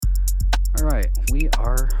All right, we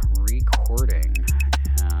are recording,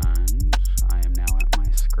 and I am now at my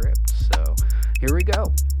script. So here we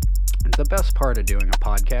go. The best part of doing a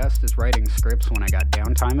podcast is writing scripts when I got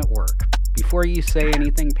downtime at work. Before you say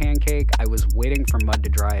anything, Pancake, I was waiting for mud to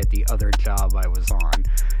dry at the other job I was on.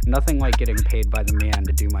 Nothing like getting paid by the man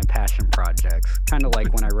to do my passion projects. Kind of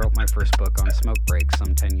like when I wrote my first book on smoke breaks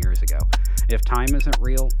some 10 years ago. If time isn't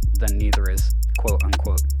real, then neither is quote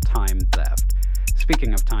unquote time theft.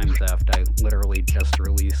 Speaking of time theft, I literally just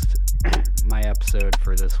released my episode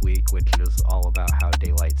for this week, which is all about how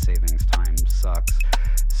daylight savings time sucks.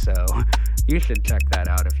 So you should check that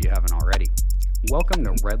out if you haven't already. Welcome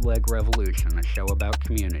to Red Leg Revolution, a show about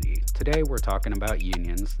community. Today we're talking about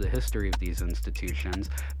unions, the history of these institutions,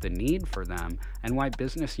 the need for them, and why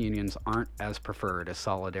business unions aren't as preferred as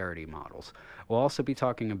solidarity models. We'll also be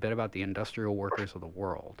talking a bit about the industrial workers of the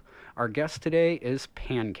world. Our guest today is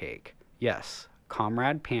Pancake. Yes,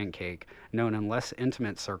 Comrade Pancake, known in less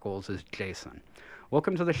intimate circles as Jason.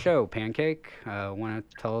 Welcome to the show, Pancake. Want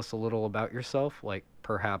to tell us a little about yourself, like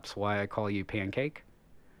perhaps why I call you Pancake?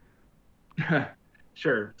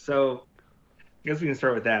 Sure. So I guess we can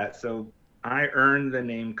start with that. So I earned the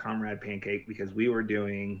name Comrade Pancake because we were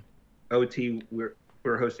doing OT. We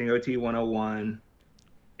were hosting OT 101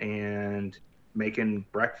 and making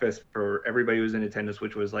breakfast for everybody who was in attendance,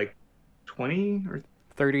 which was like 20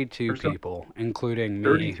 32 or so, people, including me,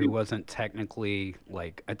 who 32, wasn't technically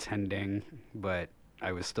like attending, but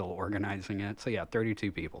I was still organizing it. So yeah,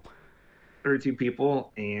 32 people. 32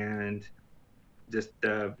 people, and just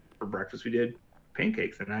for breakfast we did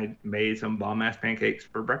pancakes, and I made some bomb ass pancakes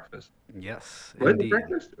for breakfast. Yes, Was it indeed.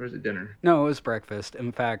 breakfast or was it dinner? No, it was breakfast.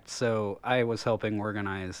 In fact, so I was helping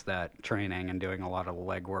organize that training and doing a lot of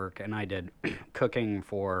legwork, and I did cooking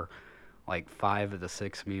for like five of the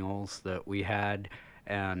six meals that we had,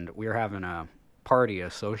 and we were having a party, a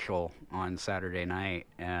social on Saturday night,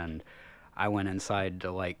 and I went inside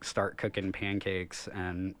to like start cooking pancakes,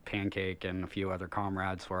 and Pancake and a few other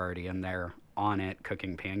comrades were already in there on it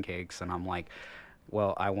cooking pancakes, and I'm like,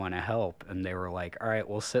 well, I want to help. And they were like, all right,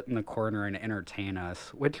 we'll sit in the corner and entertain us,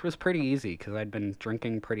 which was pretty easy because I'd been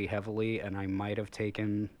drinking pretty heavily and I might have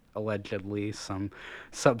taken allegedly some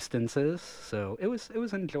substances. So it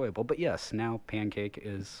was enjoyable. But yes, now Pancake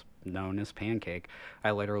is known as Pancake.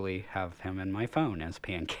 I literally have him in my phone as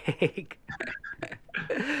Pancake.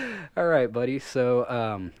 All right, buddy.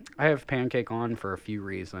 So I have Pancake on for a few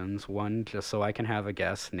reasons. One, just so I can have a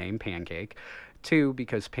guest named Pancake. Two,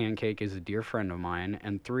 because Pancake is a dear friend of mine.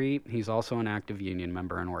 And three, he's also an active union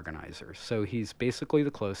member and organizer. So he's basically the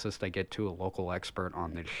closest I get to a local expert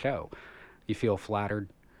on this show. You feel flattered?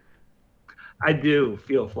 I do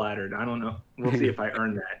feel flattered. I don't know. We'll see if I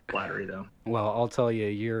earn that flattery though. Well, I'll tell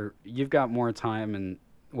you, you've got more time and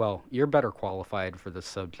well, you're better qualified for this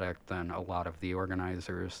subject than a lot of the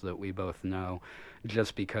organizers that we both know,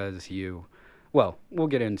 just because well, we'll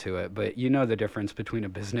get into it, but you know the difference between a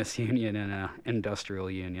business union and a industrial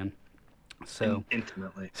union. So, And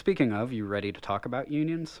intimately, speaking of, you ready to talk about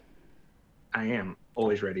unions? I am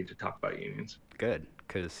always ready to talk about unions. Good,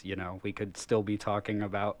 because we could still be talking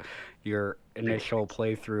about your initial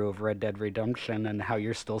playthrough of Red Dead Redemption and how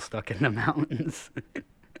you're still stuck in the mountains.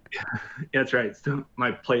 That's right. So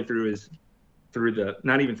my playthrough is through the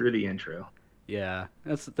not even through the intro. Yeah,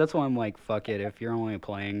 that's why I'm like, fuck it. If you're only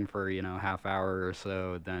playing for half hour or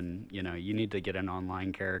so, then you need to get an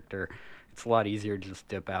online character. It's a lot easier to just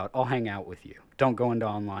dip out. I'll hang out with you. Don't go into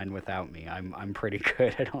online without me. I'm pretty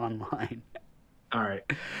good at online. All right.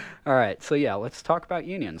 All right, so yeah, let's talk about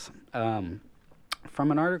unions.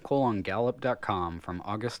 From an article on Gallup.com from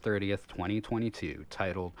August 30th, 2022,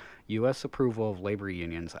 titled U.S. Approval of Labor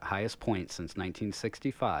Unions at Highest Point Since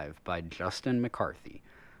 1965 by Justin McCarthy.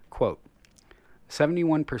 Quote,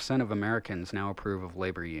 71% of Americans now approve of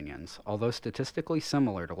labor unions. Although statistically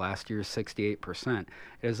similar to last year's 68%,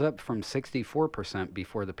 it is up from 64%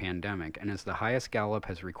 before the pandemic and is the highest Gallup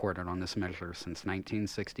has recorded on this measure since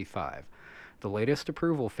 1965. The latest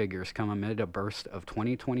approval figures come amid a burst of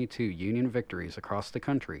 2022 union victories across the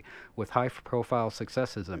country, with high profile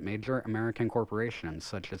successes at major American corporations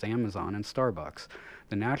such as Amazon and Starbucks.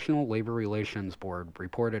 The National Labor Relations Board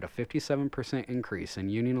reported a 57% increase in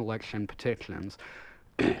union election petitions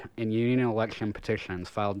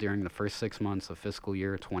filed during the first 6 months of fiscal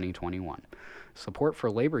year 2021. Support for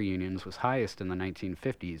labor unions was highest in the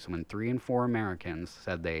 1950s when 3 in 4 Americans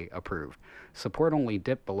said they approved. Support only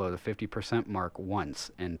dipped below the 50% mark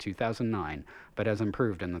once in 2009, but has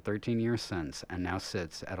improved in the 13 years since and now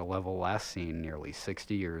sits at a level last seen nearly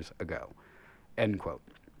 60 years ago. End quote.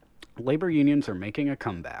 Labor unions are making a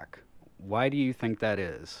comeback. Why do you think that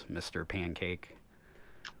is, Mr. Pancake?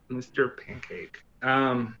 Mr. Pancake.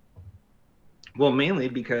 Well, mainly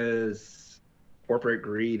because corporate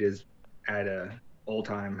greed is at a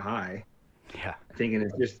all-time high. Yeah. I think,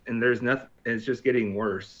 and there's nothing. It's just getting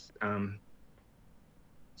worse.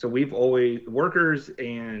 So we've always workers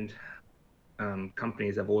and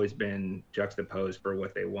companies have always been juxtaposed for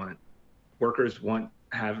what they want. Workers want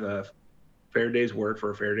have a fair day's work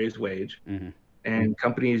for a fair day's wage, Mm-hmm. and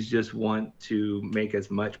companies just want to make as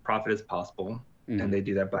much profit as possible, Mm-hmm. and they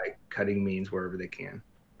do that by cutting means wherever they can.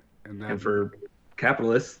 And that. And for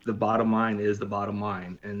capitalists, the bottom line is the bottom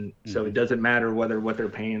line, and so Mm-hmm. it doesn't matter whether what they're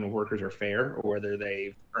paying the workers are fair or whether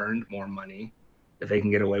they've earned more money if they can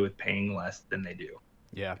get away with paying less than they do.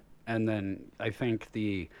 Yeah. And then I think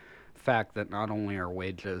the fact that not only are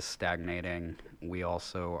wages stagnating, we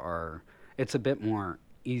also are, it's a bit more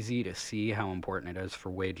easy to see how important it is for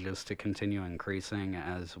wages to continue increasing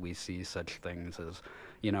as we see such things as,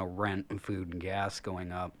 rent and food and gas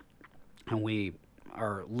going up. And we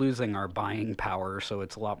are losing our buying power. So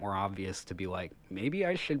it's a lot more obvious to be like, maybe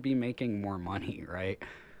I should be making more money, right?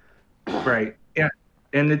 Right. Yeah.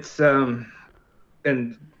 And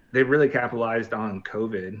and they really capitalized on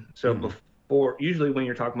COVID. So Mm-hmm. before, usually when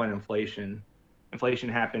you're talking about inflation, inflation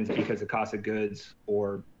happens because the cost of goods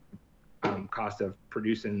or cost of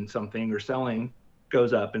producing something or selling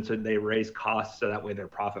goes up, and so they raise costs so that way their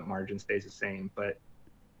profit margin stays the same. But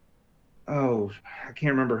oh, I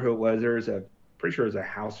can't remember who it was. There was a pretty sure it was a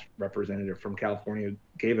House representative from California who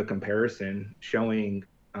gave a comparison showing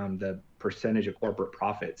the percentage of corporate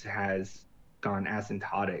profits has gone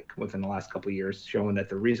asymptotic within the last couple of years, showing that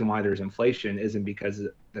the reason why there's inflation isn't because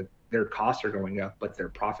their costs are going up, but their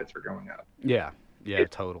profits are going up. Yeah. Yeah,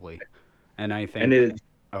 It, totally. And I and think, it,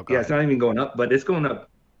 oh, go yeah, it's ahead. not even going up, but it's going up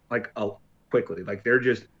like quickly. Like they're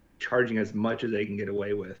just charging as much as they can get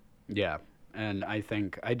away with. Yeah, and I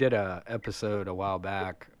think I did a episode a while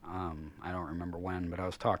back. I don't remember when, but I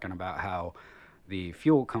was talking about how the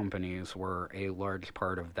fuel companies were a large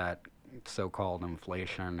part of that so-called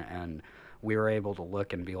inflation, and we were able to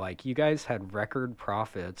look and be like, you guys had record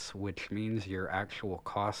profits, which means your actual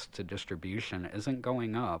cost to distribution isn't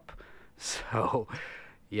going up. So,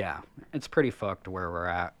 yeah, it's pretty fucked where we're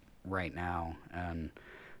at right now, and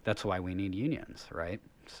that's why we need unions, right?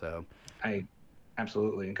 So, I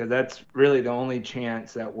Absolutely, because that's really the only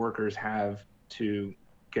chance that workers have to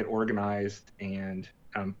get organized and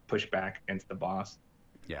push back against the boss.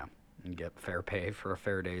 yeah, and get fair pay for a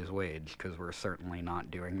fair day's wage because we're certainly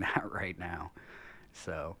not doing that right now.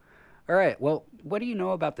 So, all right, well, what do you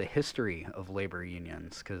know about the history of labor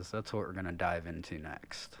unions? Because that's what we're going to dive into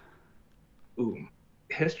next. Ooh,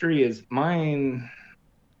 history is mine.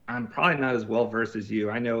 I'm probably not as well versed as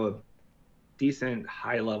you. I know a decent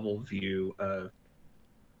high level view of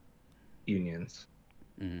unions.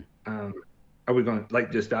 Mm. Um, are we going to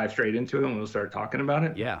like just dive straight into it and we'll start talking about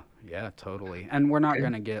it? Yeah, yeah, totally. And we're not Okay.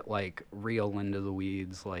 going to get like real into the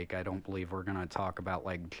weeds. Like, I don't believe we're going to talk about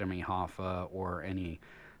like Jimmy Hoffa or any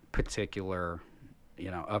particular,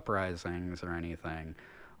 uprisings or anything.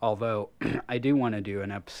 Although I do want to do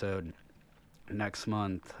an episode next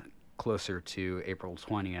month, closer to April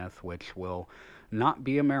 20th, which will not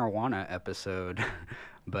be a marijuana episode,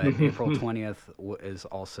 but April 20th is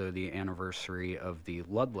also the anniversary of the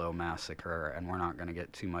Ludlow massacre, and we're not going to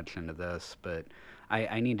get too much into this, but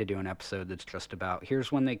I need to do an episode that's just about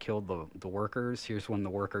here's when they killed the workers, here's when the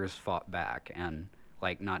workers fought back, and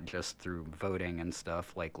like not just through voting and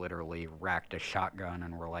stuff, like literally racked a shotgun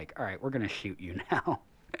and we're like, all right, we're going to shoot you now.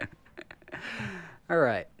 All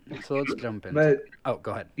right, so let's jump into. But Oh,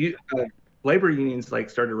 go ahead. you, labor unions like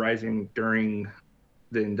started rising during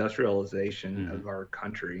the industrialization Mm-hmm. of our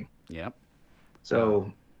country. Yep. Uh,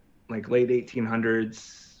 So, like late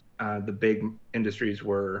 1800s, the big industries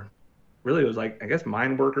were really it was like I guess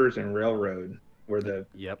mine workers and railroad were the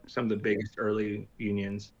yep. some of the biggest early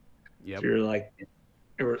unions. Yep. So you're like,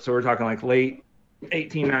 so we're talking like late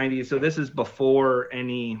 1890s. So this is before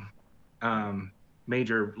any um,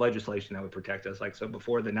 major legislation that would protect us. Like so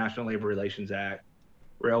before the National Labor Relations Act,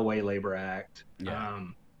 Railway Labor Act, Yeah.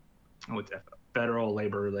 what's that? Federal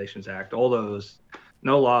Labor Relations Act, all those,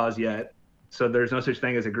 no laws yet. So there's no such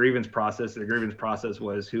thing as a grievance process. The grievance process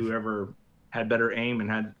was whoever had better aim and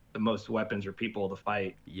had the most weapons or people to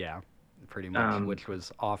fight. Yeah. Pretty much, Um, which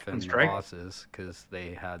was and often the strike. bosses because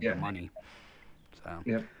they had the Yeah. money. So,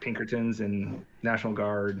 Yep. Pinkertons and National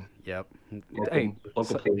Guard, yep. Hey,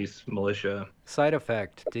 local police, militia. side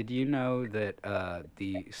effect, did you know that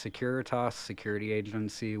the Securitas Security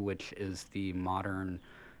Agency, which is the modern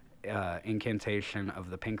incantation of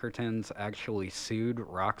the Pinkertons, actually sued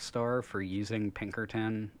Rockstar for using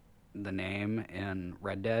Pinkerton the name in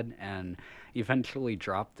Red Dead and eventually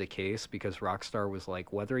dropped the case because Rockstar was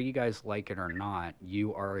like, whether you guys like it or not,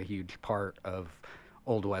 you are a huge part of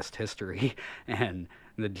Old West history. And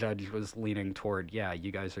the judge was leaning toward, yeah,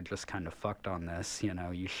 you guys are just kind of fucked on this. You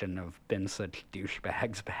know, you shouldn't have been such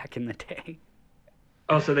douchebags back in the day.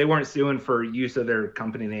 Oh, so they weren't suing for use of their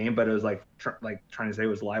company name, but it was like trying to say it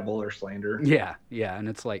was libel or slander. Yeah, yeah, and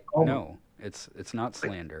it's like, Oh, no, it's not like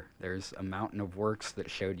slander. There's a mountain of works that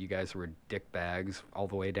showed you guys were dickbags all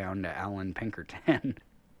the way down to Alan Pinkerton.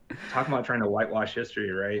 talking about trying to whitewash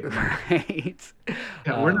history, right? Like, Right?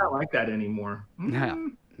 yeah, we're not like that anymore. Yeah.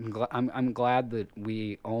 I'm glad that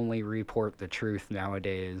we only report the truth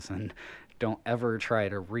nowadays and don't ever try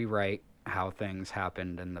to rewrite how things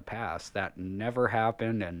happened in the past. That never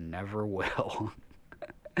happened and never will.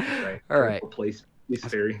 That's right. All right. Critical police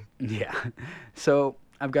theory. Yeah. So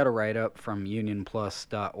I've got a write up from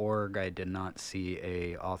unionplus.org. I did not see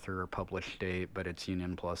a author or published date, but it's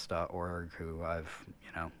unionplus.org who I've,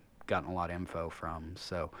 gotten a lot of info from.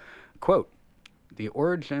 So, quote, the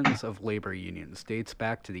origins of labor unions dates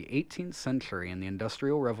back to the 18th century and the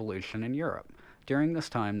Industrial Revolution in Europe. During this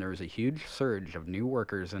time, there was a huge surge of new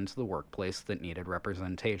workers into the workplace that needed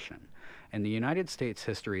representation. In the United States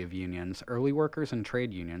history of unions, early workers and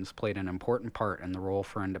trade unions played an important part in the role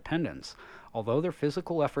for independence. Although their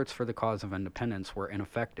physical efforts for the cause of independence were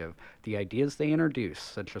ineffective, the ideas they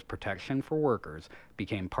introduced, such as protection for workers,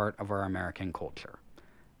 became part of our American culture.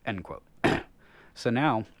 End quote. So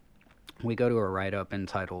now we go to a write up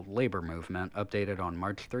entitled Labor Movement, updated on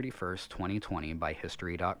March 31st, 2020 by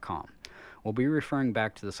History.com. We'll be referring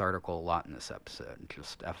back to this article a lot in this episode,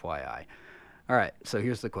 just FYI. Alright, so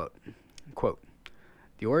here's the quote. Quote,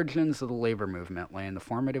 the origins of the labor movement lay in the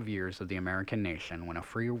formative years of the American nation when a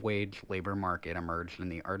free wage labor market emerged in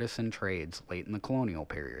the artisan trades late in the colonial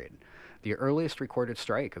period. The earliest recorded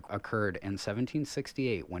strike occurred in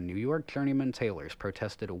 1768 when New York journeyman tailors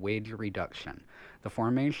protested a wage reduction. The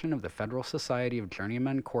formation of the Federal Society of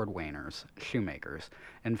Journeymen Cordwainers, Shoemakers,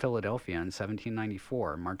 in Philadelphia in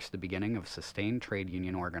 1794 marks the beginning of sustained trade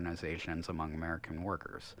union organizations among American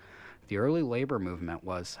workers. The early labor movement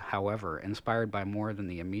was, however, inspired by more than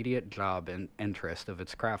the immediate job and interest of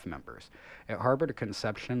its craft members. It harbored a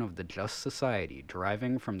conception of the just society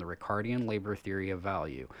deriving from the Ricardian labor theory of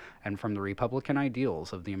value and from the Republican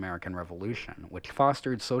ideals of the American Revolution, which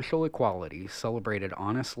fostered social equality, celebrated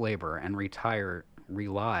honest labor, and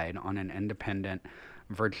relied on an independent,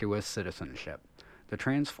 virtuous citizenship. The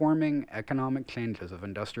transforming economic changes of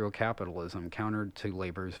industrial capitalism countered to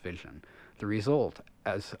labor's vision. The result,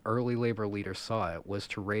 as early labor leaders saw it, was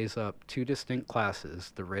to raise up two distinct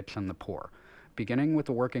classes, the rich and the poor. Beginning with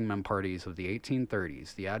the workingmen parties of the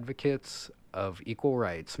 1830s, the advocates of equal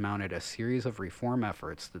rights mounted a series of reform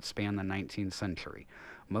efforts that spanned the 19th century.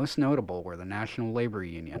 Most notable were the National Labor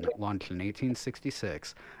Union, launched in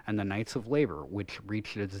 1866, and the Knights of Labor, which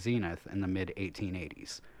reached its zenith in the mid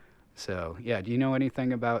 1880s. So, yeah, do you know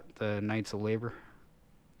anything about the Knights of Labor?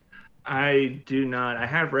 I do not. I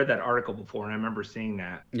have read that article before, and I remember seeing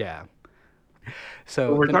that. Yeah. But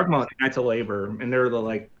So, we're talking about Knights of Labor, and they're the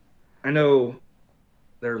like, I know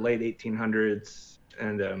they're late 1800s,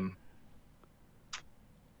 and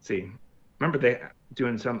see, remember they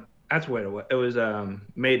doing some. That's what it was. It was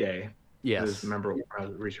May Day. yes. I just remember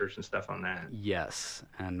research and stuff on that. Yes,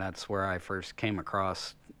 and that's where I first came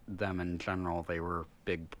across them in general. They were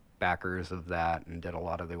big backers of that and did a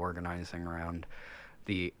lot of the organizing around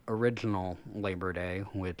the original Labor Day,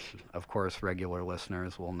 which, of course, regular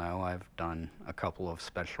listeners will know. I've done a couple of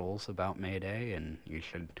specials about May Day, and you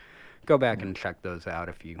should go back and check those out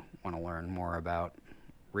if you want to learn more about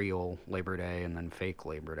real Labor Day and then fake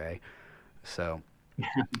Labor Day. So,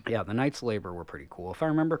 yeah, the Knights of Labor were pretty cool. If I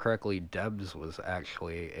remember correctly, Debs was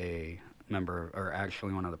actually a member, or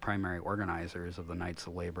actually one of the primary organizers of the Knights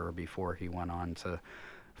of Labor before he went on to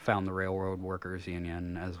found the Railroad Workers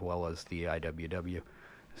Union as well as the IWW.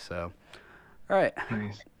 So, all right.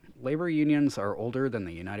 Nice. Labor unions are older than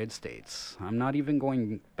the United States. I'm not even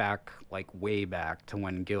going back, like way back, to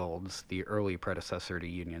when guilds, the early predecessor to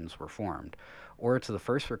unions, were formed, or to the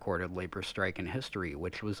first recorded labor strike in history,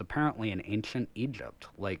 which was apparently in ancient Egypt,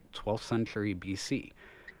 like 12th century BC.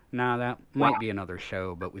 Now, that might be another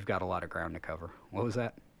show, but we've got a lot of ground to cover. What was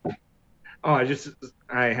that? Oh,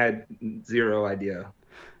 I had zero idea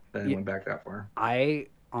that it went back that far. I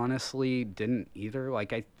honestly didn't either.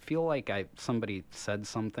 Like, I feel like somebody said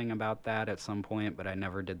something about that at some point, but I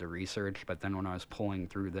never did the research. But then when I was pulling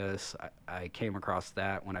through this, I came across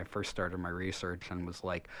that when I first started my research and was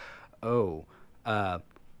like, oh, I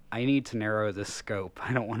need to narrow this scope.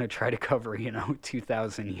 I don't want to try to cover,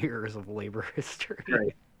 2,000 years of labor history.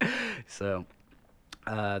 Right. So,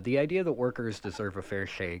 the idea that workers deserve a fair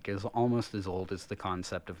shake is almost as old as the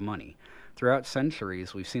concept of money. Throughout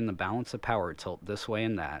centuries, we've seen the balance of power tilt this way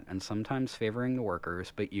and that, and sometimes favoring the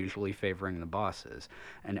workers, but usually favoring the bosses.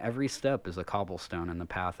 And every step is a cobblestone in the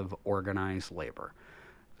path of organized labor.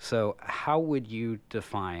 So, how would you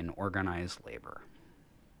define organized labor?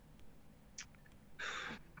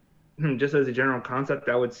 Just as a general concept,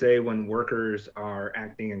 I would say when workers are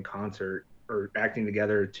acting in concert or acting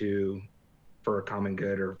together to for a common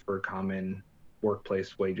good or for common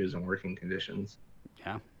workplace wages and working conditions.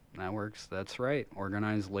 Yeah, that works. That's right.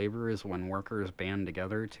 Organized labor is when workers band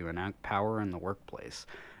together to enact power in the workplace.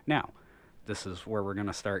 Now, this is where we're going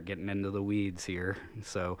to start getting into the weeds here.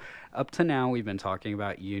 So, up to now, we've been talking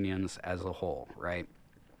about unions as a whole, right?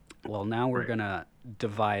 Well, now we're Right. going to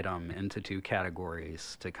divide them into two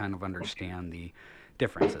categories to kind of understand the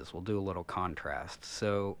differences. We'll do a little contrast.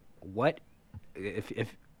 So, what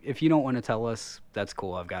if you don't want to tell us, that's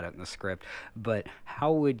cool. I've got it in the script. But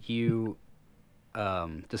how would you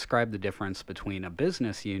describe the difference between a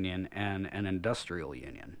business union and an industrial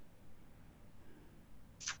union?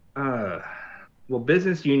 Uh, well,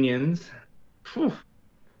 business unions, phew,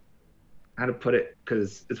 how to put it,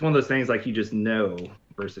 because it's one of those things like you just know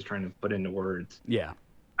versus trying to put into words. Yeah.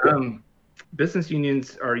 Um, Business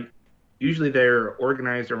unions are usually they're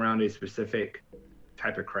organized around a specific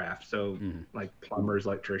type of craft. So Mm-hmm. like plumbers,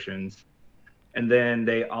 electricians, and then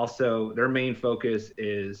they also their main focus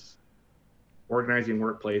is organizing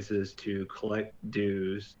workplaces to collect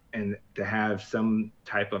dues and to have some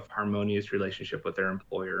type of harmonious relationship with their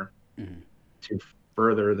employer Mm-hmm. to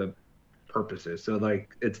further the purposes. So like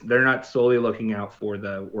it's they're not solely looking out for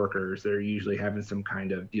the workers. They're usually having some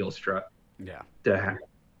kind of deal struck Yeah. to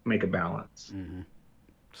make a balance. Mm-hmm.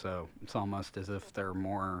 So it's almost as if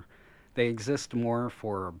they exist more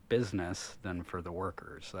for business than for the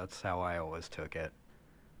workers. That's how I always took it.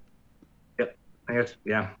 Yep. I guess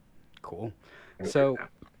yeah. Cool. I would agree with So that.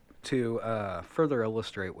 to further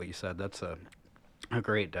illustrate what you said, that's a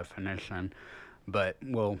great definition, but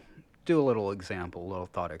we'll do a little example, a little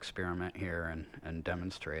thought experiment here and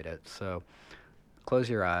demonstrate it. So close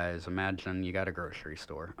your eyes. Imagine you got a grocery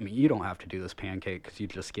store. I mean, you don't have to do this, Pancake, because you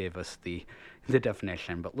just gave us the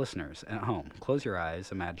definition. But listeners at home, close your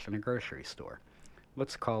eyes. Imagine a grocery store.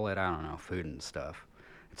 Let's call it, I don't know, food and stuff.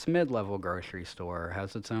 It's a mid-level grocery store,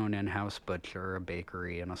 has its own in-house butcher, a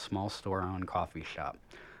bakery, and a small store-owned coffee shop.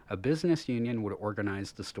 A business union would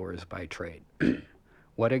organize the stores by trade.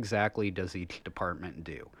 What exactly does each department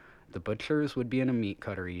do? The butchers would be in a meat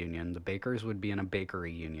cutter union, the bakers would be in a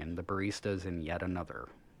bakery union, the baristas in yet another,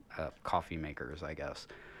 coffee makers, I guess.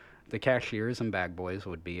 The cashiers and bag boys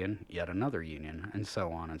would be in yet another union, and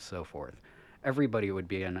so on and so forth. Everybody would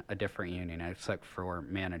be in a different union except for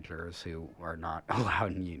managers who are not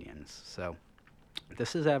allowed in unions. So,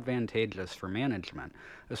 this is advantageous for management,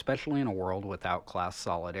 especially in a world without class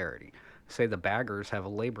solidarity. Say the baggers have a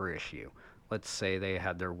labor issue. Let's say they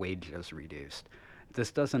had their wages reduced.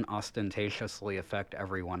 This doesn't ostentatiously affect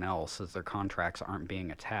everyone else as their contracts aren't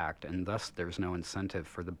being attacked, and thus there's no incentive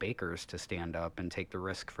for the bakers to stand up and take the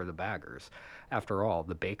risk for the baggers. After all,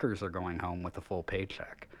 the bakers are going home with a full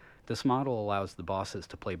paycheck. This model allows the bosses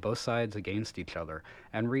to play both sides against each other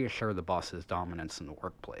and reassure the boss's dominance in the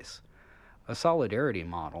workplace. A solidarity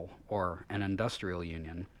model, or an industrial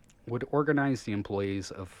union, would organize the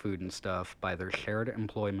employees of food and stuff by their shared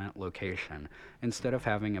employment location. Instead of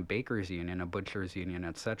having a baker's union, a butcher's union,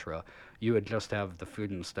 etc., you would just have the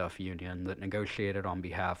food and stuff union that negotiated on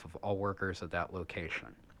behalf of all workers at that location.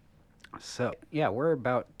 So, yeah, we're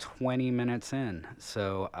about 20 minutes in.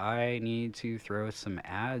 So, I need to throw some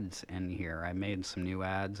ads in here. I made some new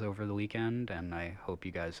ads over the weekend and I hope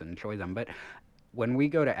you guys enjoy them. But when we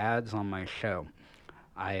go to ads on my show,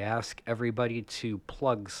 I ask everybody to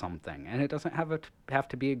plug something, and it doesn't have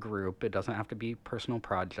to be a group. It doesn't have to be personal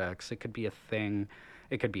projects. It could be a thing.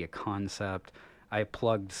 It could be a concept. I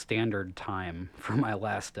plugged Standard Time for my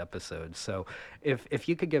last episode. So if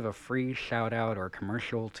you could give a free shout out or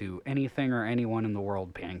commercial to anything or anyone in the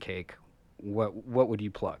world, Pancake, what would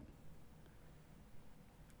you plug?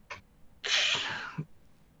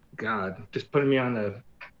 God, just putting me on the.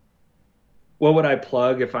 What would I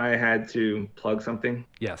plug if I had to plug something?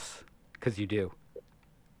 Yes, because you do.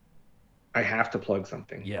 I have to plug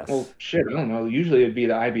something. Well, Yes. shit, I don't know. Usually it'd be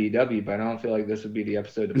the IBEW, but I don't feel like this would be the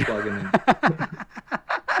episode to plug in.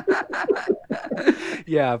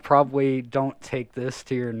 Yeah, probably don't take this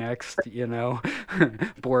to your next,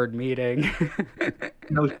 board meeting.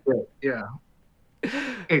 No shit. Yeah.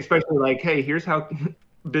 Especially like, hey, here's how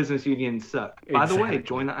business unions suck. By the way, Exactly.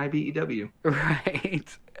 join the IBEW.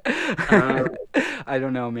 Right. I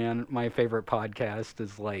don't know, man. My favorite podcast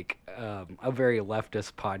is like a very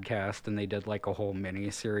leftist podcast, and they did like a whole mini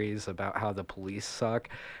series about how the police suck.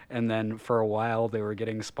 And then for a while, they were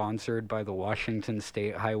getting sponsored by the Washington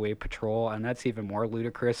State Highway Patrol, and that's even more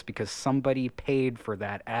ludicrous because somebody paid for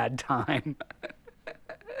that ad time.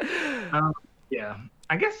 Um, yeah,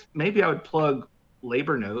 I guess maybe I would plug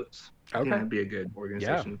Labor Notes. I think Okay. that'd be a good Yeah.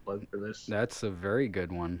 organization to plug for this. That's a very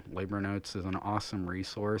good one. Labor Notes is an awesome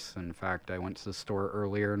resource. In fact, I went to the store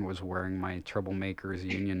earlier and was wearing my Troublemakers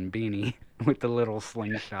Union beanie with the little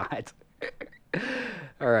slingshot.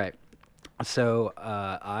 All right. So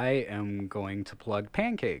I am going to plug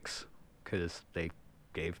Pancakes because they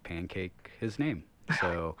gave Pancake his name.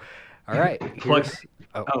 So, all right. Plug. Here's.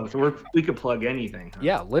 Oh, Oh, so we could plug anything. Huh?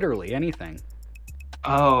 yeah, literally anything.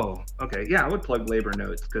 Oh, okay. Yeah, I would plug Labor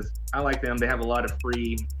Notes because I like them. They have a lot of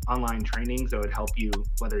free online trainings that would help you,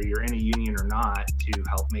 whether you're in a union or not, to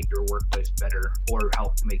help make your workplace better or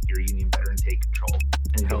help make your union better and take control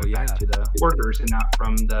and Hell give it back yeah. to the workers and not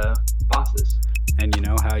from the bosses. And you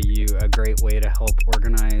know how a great way to help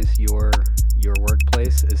organize your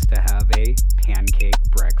workplace is to have a pancake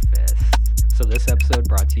breakfast. So this episode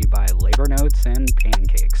brought to you by Labor Notes and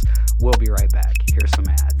Pancakes. We'll be right back. Here's some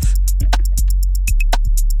ads.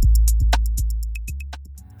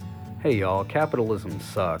 Hey y'all, capitalism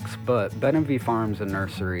sucks, but Benavie Farms and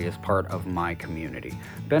Nursery is part of my community.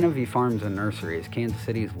 Benavie Farms and Nursery is Kansas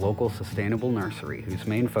City's local sustainable nursery whose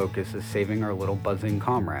main focus is saving our little buzzing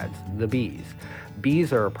comrades, the bees.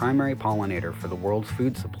 Bees are a primary pollinator for the world's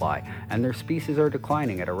food supply, and their species are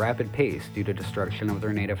declining at a rapid pace due to destruction of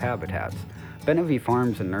their native habitats. Benavie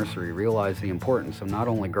Farms and Nursery realize the importance of not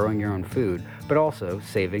only growing your own food, but also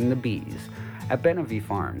saving the bees. At Benavie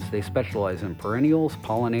Farms, they specialize in perennials,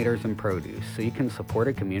 pollinators, and produce, so you can support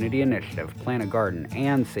a community initiative, plant a garden,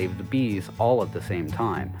 and save the bees all at the same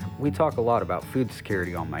time. We talk a lot about food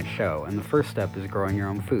security on my show, and the first step is growing your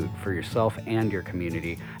own food for yourself and your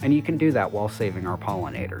community, and you can do that while saving our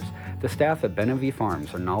pollinators. The staff at Benavie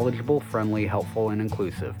Farms are knowledgeable, friendly, helpful, and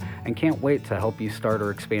inclusive, and can't wait to help you start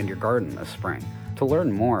or expand your garden this spring. To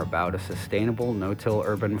learn more about a sustainable no-till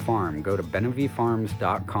urban farm, go to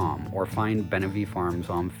benaviefarms.com or find Benavie Farms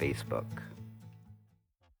on Facebook.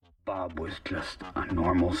 Bob was just a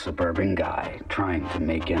normal suburban guy trying to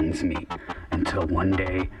make ends meet until one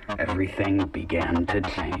day everything began to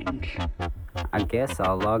change. I guess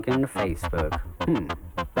I'll log into Facebook.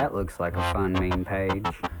 That looks like a fun meme page.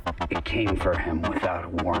 It came for him without a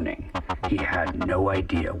warning. He had no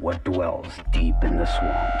idea what dwells deep in the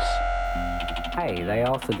swamps. Hey, they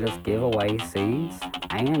also just give away seeds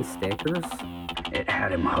and stickers. It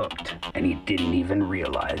had him hooked, and he didn't even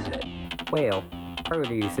realize it. Well,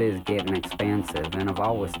 produce is getting expensive, and I've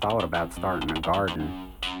always thought about starting a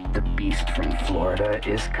garden. The beast from Florida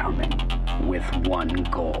is coming, with one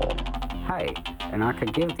goal. Hey, and I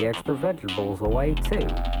could give the extra vegetables away too.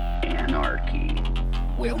 Anarchy.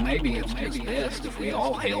 Well, maybe it's just best if we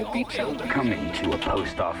all help each other. Coming to a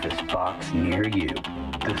post office box near you.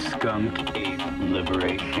 The Skunk Ape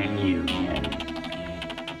Liberation Union.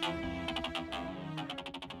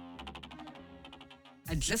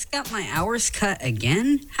 I just got my hours cut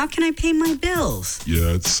again? How can I pay my bills? Yeah,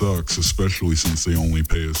 it sucks, especially since they only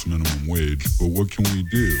pay us minimum wage. But what can we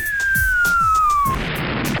do?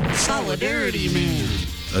 Solidarity Man.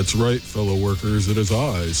 That's right, fellow workers. It is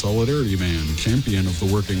I, Solidarity Man, champion of the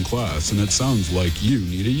working class, and it sounds like you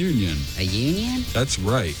need a union. A union? That's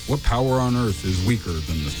right. What power on earth is weaker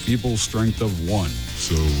than the feeble strength of one?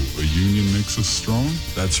 So, a union makes us strong?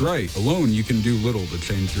 That's right. Alone, you can do little to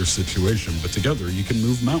change your situation, but together you can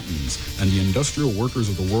move mountains, and the industrial workers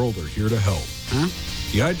of the world are here to help. Huh?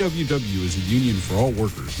 The IWW is a union for all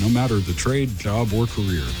workers, no matter the trade, job, or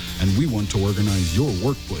career, and we want to organize your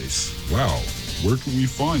workplace. Wow. Where can we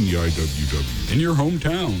find the IWW? In your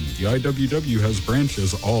hometown. The IWW has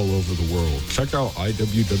branches all over the world. Check out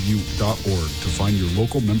IWW.org to find your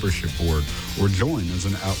local membership board or join as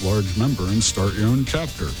an at-large member and start your own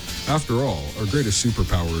chapter. After all, our greatest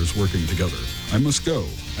superpower is working together. I must go.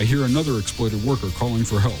 I hear another exploited worker calling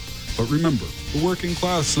for help. But remember, the working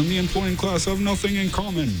class and the employing class have nothing in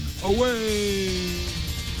common. Away!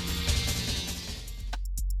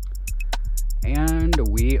 And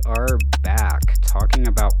we are back talking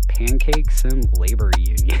about pancakes and labor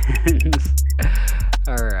unions.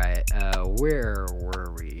 All right, where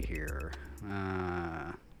were we here?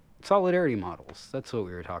 Solidarity models. That's what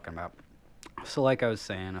we were talking about. So, like I was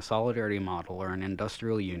saying, a solidarity model or an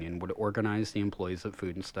industrial union would organize the employees of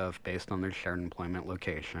Food and Stuff based on their shared employment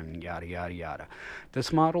location, yada, yada, yada.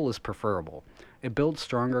 This model is preferable. It builds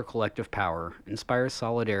stronger collective power, inspires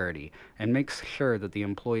solidarity, and makes sure that the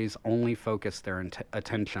employees only focus their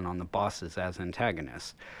attention on the bosses as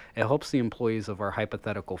antagonists. It helps the employees of our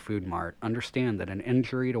hypothetical food mart understand that an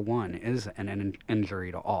injury to one is an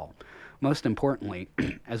injury to all. Most importantly,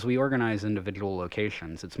 as we organize individual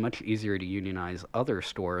locations, it's much easier to unionize other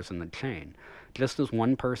stores in the chain. Just as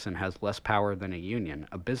one person has less power than a union,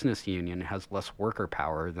 a business union has less worker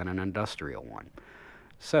power than an industrial one.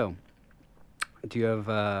 So, do you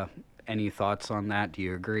have any thoughts on that? Do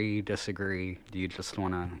you agree, disagree? Do you just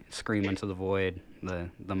want to scream into the void?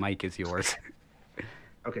 The mic is yours.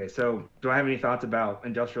 Okay, so do I have any thoughts about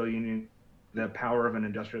industrial union, the power of an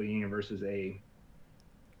industrial union versus a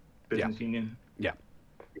business union? Yeah.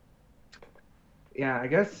 Yeah, I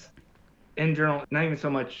guess in general, not even so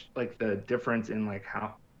much like the difference in like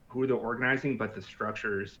who they're organizing, but the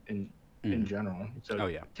structures in general. So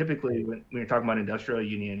typically when you're talking about industrial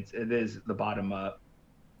unions, it is the bottom up.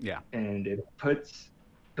 Yeah. And it puts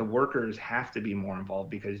the workers have to be more involved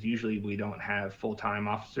because usually we don't have full-time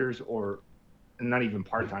officers or not even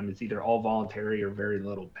part-time. It's either all voluntary or very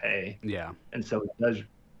little pay. Yeah. And so it does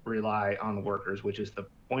rely on the workers, which is the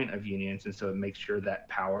point of unions. And so it makes sure that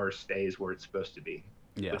power stays where it's supposed to be,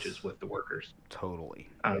 which is with the workers. Totally.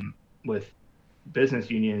 With business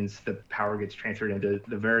unions, the power gets transferred into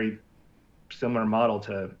the very similar model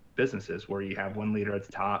to businesses where you have one leader at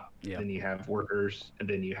the top, then you have workers, and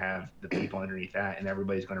then you have the people underneath that, and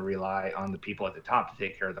everybody's going to rely on the people at the top to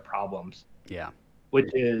take care of the problems. Yeah. Which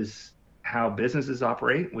is how businesses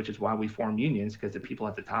operate, which is why we form unions, because the people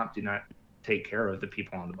at the top do not take care of the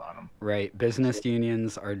people on the bottom. Right. Business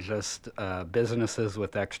unions are just businesses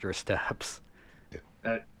with extra steps.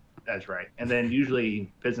 That's right. And then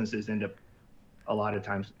usually businesses end up a lot of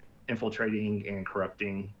times infiltrating and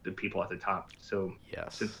corrupting the people at the top. So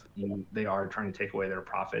since they are trying to take away their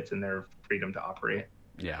profits and their freedom to operate.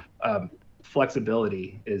 Yeah.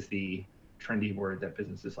 Flexibility is the trendy word that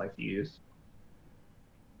businesses like to use.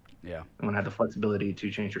 Yeah. You want to have the flexibility to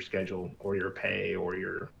change your schedule or your pay or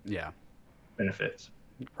your benefits.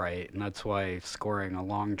 Right. And that's why scoring a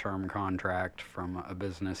long-term contract from a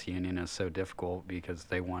business union is so difficult, because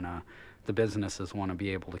the businesses want to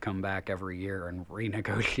be able to come back every year and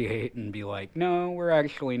renegotiate and be like, no, we're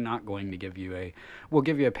actually not going to we'll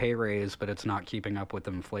give you a pay raise, but it's not keeping up with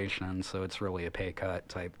inflation, so it's really a pay cut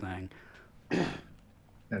type thing.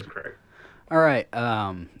 That's correct. All right,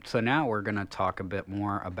 so now we're going to talk a bit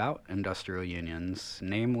more about industrial unions,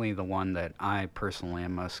 namely the one that I personally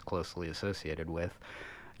am most closely associated with.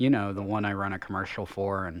 You know, the one I run a commercial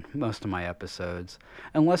for in most of my episodes.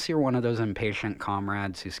 Unless you're one of those impatient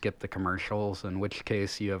comrades who skip the commercials, in which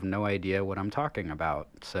case you have no idea what I'm talking about.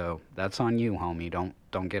 So that's on you, homie. Don't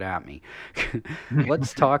get at me.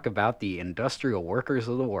 Let's talk about the Industrial Workers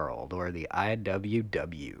of the World, or the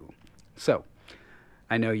IWW. So,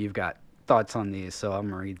 I know you've got thoughts on these, so I'm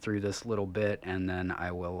going to read through this little bit, and then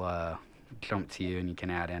I will jump to you, and you can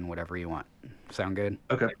add in whatever you want. Sound good?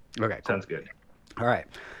 Okay. Okay, cool. Sounds good. All right.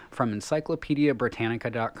 From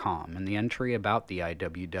EncyclopediaBritannica.com, and the entry about the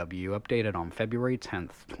IWW updated on February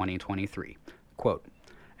 10th, 2023. Quote,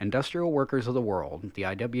 Industrial Workers of the World, the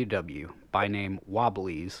IWW, by name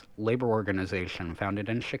Wobblies, labor organization founded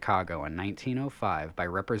in Chicago in 1905 by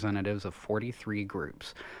representatives of 43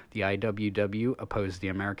 groups. The IWW opposed the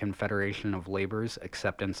American Federation of Labor's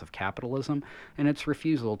acceptance of capitalism and its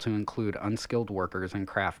refusal to include unskilled workers and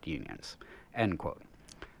craft unions. End quote.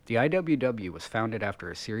 The IWW was founded after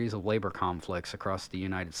a series of labor conflicts across the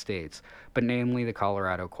United States, but namely the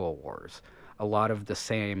Colorado Coal Wars. A lot of the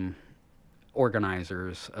same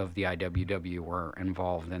organizers of the IWW were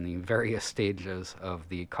involved in the various stages of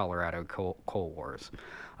the Colorado Coal Wars.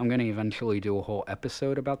 I'm going to eventually do a whole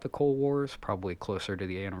episode about the Coal Wars, probably closer to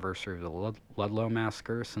the anniversary of the Ludlow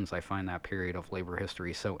Massacre, since I find that period of labor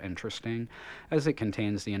history so interesting, as it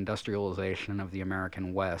contains the industrialization of the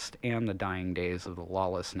American West and the dying days of the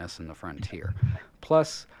lawlessness in the frontier.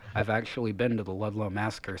 Plus, I've actually been to the Ludlow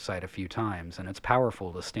Massacre site a few times, and it's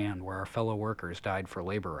powerful to stand where our fellow workers died for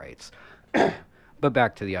labor rights. But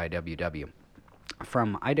back to the IWW.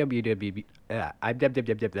 From IWW,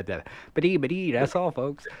 that's all,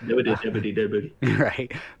 folks.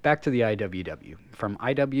 Right. Back to the IWW. From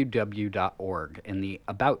IWW.org in the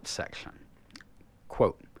About section.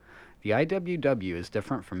 Quote, The IWW is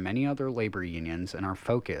different from many other labor unions in our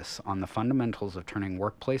focus on the fundamentals of turning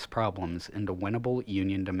workplace problems into winnable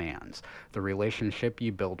union demands, the relationship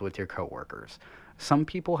you build with your coworkers. Some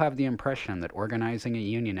people have the impression that organizing a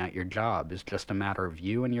union at your job is just a matter of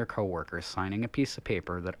you and your coworkers signing a piece of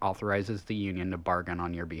paper that authorizes the union to bargain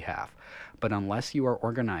on your behalf. But unless you are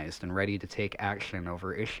organized and ready to take action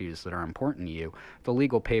over issues that are important to you, the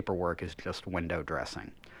legal paperwork is just window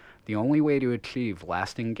dressing. The only way to achieve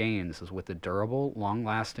lasting gains is with a durable,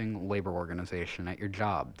 long-lasting labor organization at your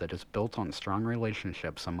job that is built on strong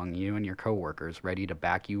relationships among you and your coworkers ready to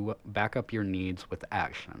back up your needs with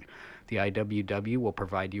action. The IWW will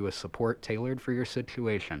provide you with support tailored for your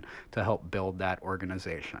situation to help build that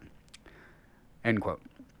organization. End quote.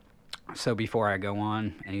 So before I go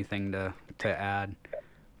on, anything to add?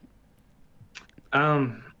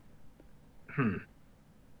 I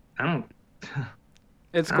don't.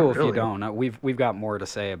 It's Not cool if you really. don't. We've got more to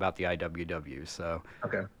say about the IWW, so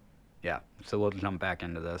Okay. yeah. So we'll jump back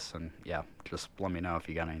into this, and yeah, just let me know if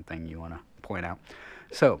you got anything you want to point out.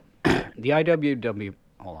 So, the IWW.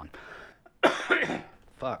 Hold on.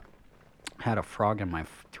 Fuck. Had a frog in my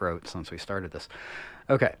throat since we started this.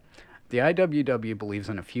 Okay. The IWW believes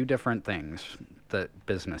in a few different things that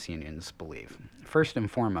business unions believe. First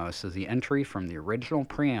and foremost is the entry from the original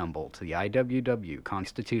preamble to the IWW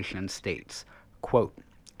Constitution states, quote,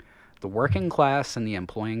 "The working class and the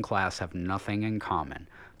employing class have nothing in common.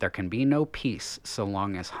 There can be no peace so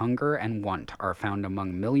long as hunger and want are found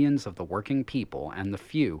among millions of the working people, and the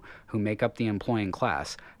few, who make up the employing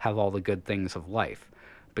class, have all the good things of life.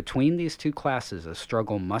 Between these two classes, a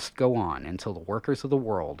struggle must go on until the workers of the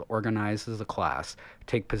world, organized as a class,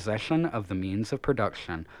 take possession of the means of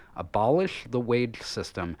production, abolish the wage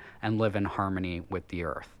system, and live in harmony with the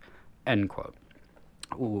earth." End quote.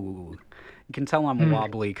 Ooh. You can tell I'm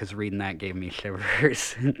wobbly because reading that gave me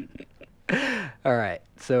shivers. All right.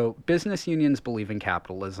 So business unions believe in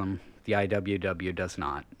capitalism. The IWW does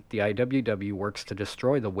not. The IWW works to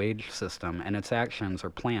destroy the wage system, and its actions are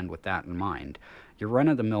planned with that in mind. Your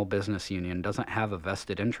run-of-the-mill business union doesn't have a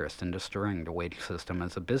vested interest in destroying the wage system,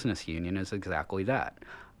 as a business union is exactly that,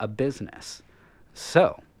 a business.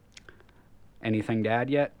 So, anything to add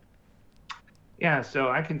yet? Yeah, so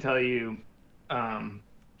I can tell you,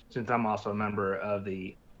 since I'm also a member of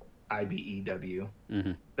the IBEW,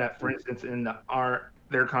 that, for instance, in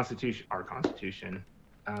their constitution, our constitution,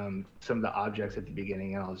 some of the objects at the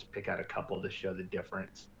beginning, and I'll just pick out a couple to show the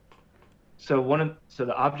difference. So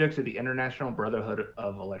the objects of the International Brotherhood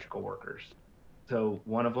of Electrical Workers. So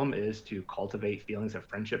one of them is to cultivate feelings of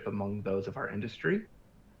friendship among those of our industry,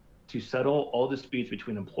 to settle all disputes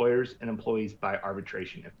between employers and employees by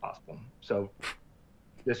arbitration if possible. So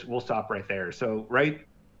we'll stop right there. So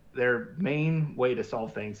their main way to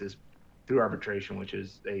solve things is through arbitration, which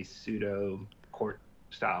is a pseudo court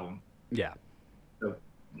style. Yeah. So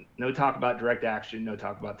no talk about direct action, no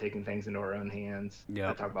talk about taking things into our own hands, Yeah.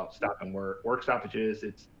 no talk about stopping work stoppages.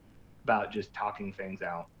 It's about just talking things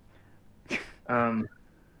out.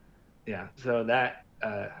 Yeah, so that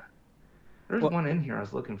there's one in here I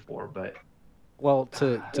was looking for, but well,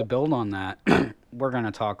 to build on that, we're going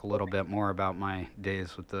to talk a little bit more about my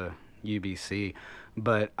days with the UBC,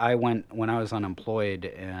 but when I was unemployed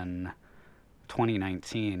in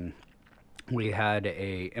 2019, we had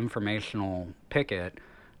a informational picket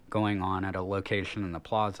going on at a location in the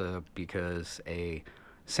plaza because a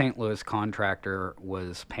St. Louis contractor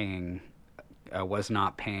was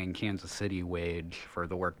not paying Kansas City wage for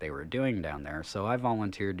the work they were doing down there. So I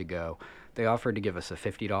volunteered to go. They offered to give us a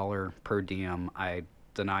 $50 per diem. I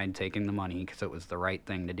denied taking the money because it was the right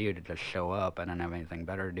thing to do, to just show up. I didn't have anything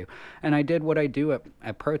better to do. And I did what I do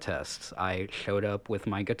at protests. I showed up with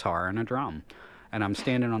my guitar and a drum. And I'm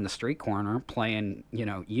standing on the street corner playing,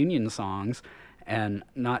 union songs. And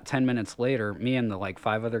not 10 minutes later, me and the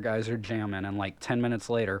 5 other guys are jamming, and 10 minutes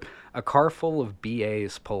later, a car full of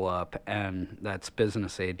BAs pull up, and that's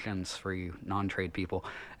business agents for you non-trade people,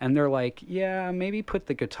 and they're like, "Yeah, maybe put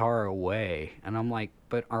the guitar away." And I'm like,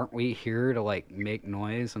 "But aren't we here to make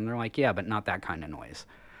noise?" And they're like, "Yeah, but not that kind of noise."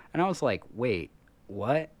 And I was like, "Wait,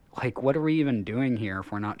 what? What are we even doing here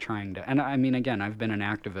if we're not trying to..." And I mean, again, I've been an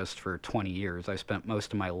activist for 20 years. I spent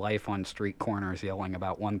most of my life on street corners yelling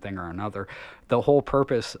about one thing or another. The whole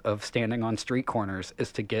purpose of standing on street corners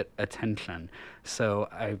is to get attention. So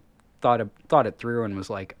I thought it through and was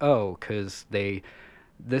like, oh, because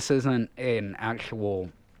this isn't an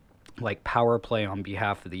actual power play on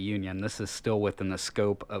behalf of the union. This is still within the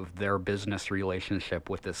scope of their business relationship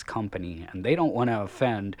with this company, and they don't want to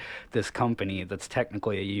offend this company that's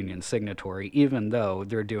technically a union signatory, even though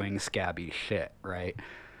they're doing scabby shit, right?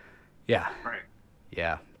 Yeah. Right.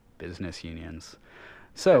 Yeah. business unions.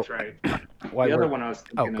 So, That's right. why The other we're one I was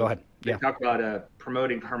oh, thinking go of, ahead. they Yeah. talk about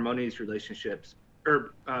promoting harmonious relationships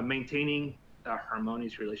or maintaining a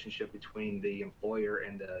harmonious relationship between the employer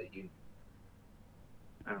and the union.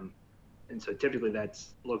 Um, and so typically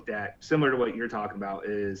that's looked at similar to what you're talking about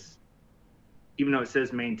is even though it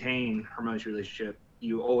says maintain harmonious relationship,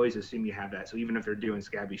 you always assume you have that. So even if they're doing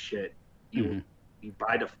scabby shit, you you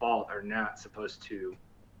by default are not supposed to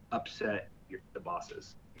upset the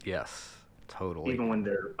bosses. Yes, totally. Even when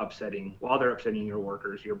while they're upsetting your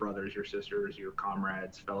workers, your brothers, your sisters, your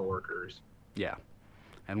comrades, fellow workers. Yeah.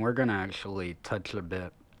 And we're going to actually touch a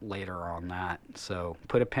bit later on that. So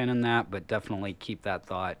put a pin in that, but definitely keep that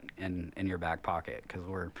thought in your back pocket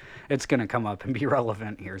because it's going to come up and be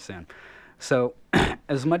relevant here soon. So,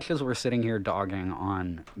 as much as we're sitting here dogging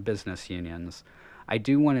on business unions, I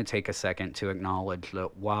do want to take a second to acknowledge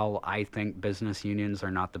that while I think business unions are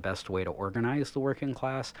not the best way to organize the working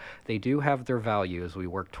class, they do have their value as we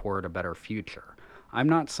work toward a better future. I'm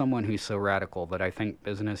not someone who's so radical that I think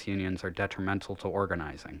business unions are detrimental to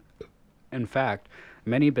organizing. In fact,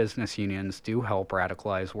 many business unions do help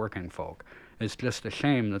radicalize working folk. It's just a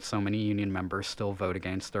shame that so many union members still vote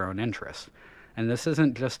against their own interests. And this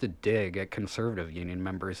isn't just a dig at conservative union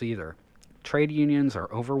members either. Trade unions are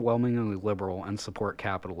overwhelmingly liberal and support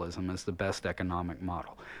capitalism as the best economic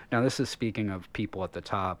model. Now, this is speaking of people at the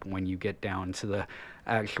top. When you get down to the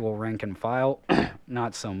actual rank and file,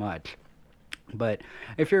 not so much. But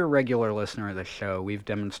if you're a regular listener of the show, we've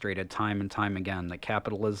demonstrated time and time again that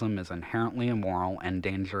capitalism is inherently immoral and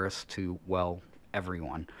dangerous to, well,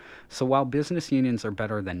 everyone. So while business unions are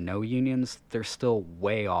better than no unions, they're still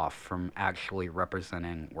way off from actually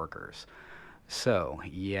representing workers. So,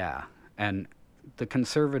 yeah. And the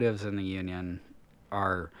conservatives in the union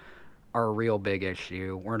are are a real big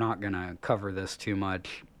issue. We're not going to cover this too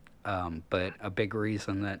much, but a big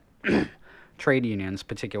reason that trade unions,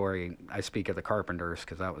 particularly I speak of the carpenters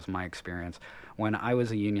because that was my experience. When I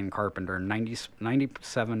was a union carpenter,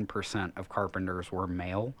 97% of carpenters were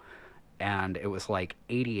male, and it was like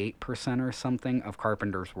 88% or something of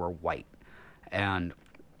carpenters were white. And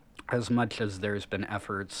as much as there's been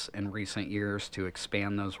efforts in recent years to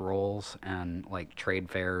expand those roles and like trade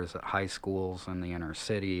fairs at high schools in the inner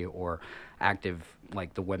city or active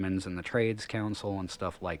like the women's and the trades council and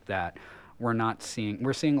stuff like that, we're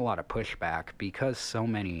seeing a lot of pushback because so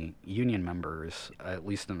many union members, at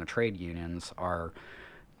least in the trade unions,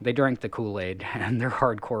 they drank the Kool-Aid and they're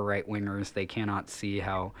hardcore right wingers. They cannot see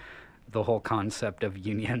how the whole concept of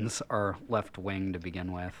unions are left wing to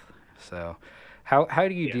begin with. So how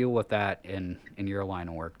do you deal with that in your line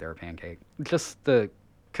of work there, Pancake? Just the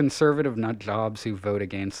conservative nut jobs who vote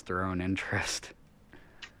against their own interest.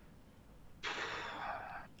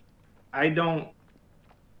 I don't.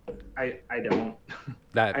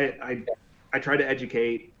 That I try to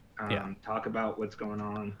educate, talk about what's going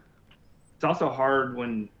on. It's also hard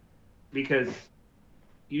because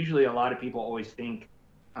usually a lot of people always think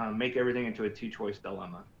make everything into a two-choice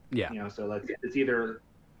dilemma. Yeah. So it's either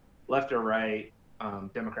left or right,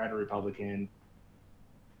 Democrat or Republican,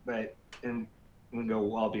 and we can go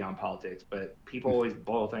well beyond politics, but people always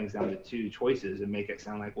boil things down to two choices and make it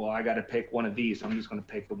sound like, well, I got to pick one of these, so I'm just going to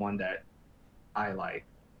pick the one that I like.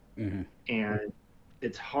 Mm-hmm. And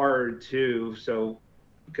it's hard too,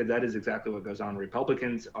 because that is exactly what goes on.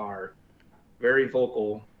 Republicans are very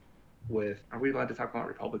vocal are we allowed to talk about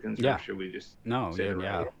Republicans? Yeah. Or should we just No, say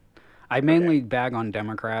yeah. I mainly bag on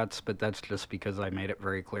Democrats, but that's just because I made it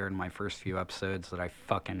very clear in my first few episodes that I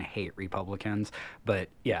fucking hate Republicans. But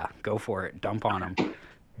yeah, go for it. Dump on them.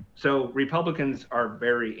 So Republicans are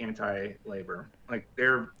very anti-labor. Like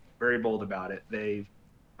they're very bold about it. They've,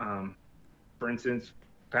 for instance,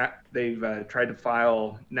 they've tried to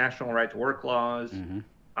file national right to work laws. Mm-hmm.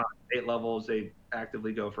 State levels, they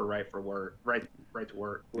actively go for right to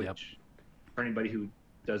work, which for anybody who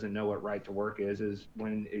doesn't know what right to work is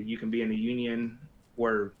when you can be in a union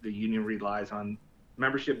where the union relies on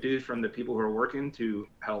membership dues from the people who are working to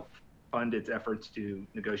help fund its efforts to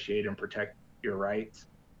negotiate and protect your rights,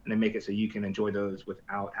 and they make it so you can enjoy those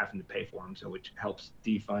without having to pay for them, so which helps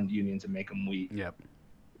defund unions and make them weak. Yep.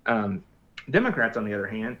 Democrats, on the other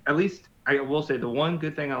hand, at least I will say the one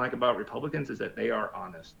good thing I like about Republicans is that they are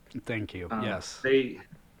honest. Thank you. Yes.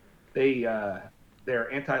 They're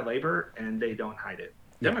anti-labor and they don't hide it.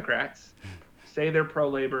 Democrats say they're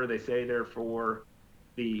pro-labor. They say they're for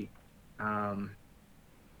the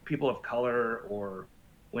people of color or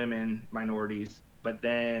women, minorities.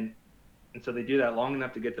 And so they do that long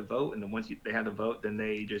enough to get the vote. And then once they have the vote, then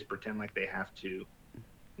they just pretend like they have to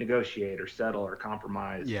negotiate or settle or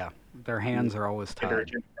compromise. Yeah. Their hands are always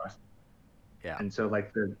tied. Yeah. And so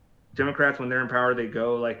Democrats, when they're in power, they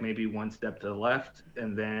go like maybe one step to the left,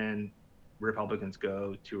 and then Republicans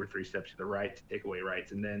go 2 or 3 steps to the right to take away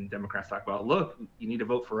rights. And then Democrats talk about, look, you need to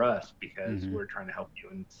vote for us because we're trying to help you.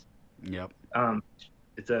 And Yep.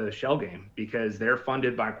 it's a shell game because they're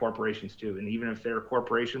funded by corporations too. And even if their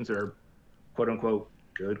corporations are quote unquote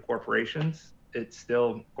good corporations, it's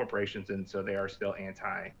still corporations. And so they are still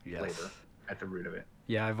anti-labor Yes. at the root of it.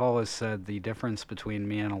 Yeah, I've always said the difference between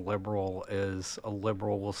me and a liberal is a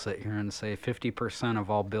liberal will sit here and say 50% of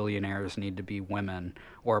all billionaires need to be women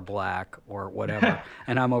or black or whatever.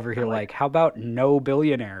 And I'm over here like, how about no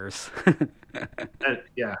billionaires?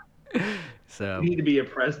 Yeah. So You need to be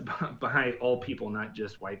oppressed by all people, not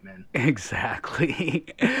just white men. exactly.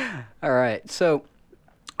 All right. So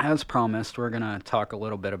as promised, we're going to talk a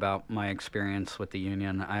little bit about my experience with the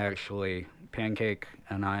union. Pancake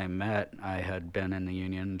and I met. I had been in the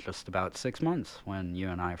union just about 6 months when you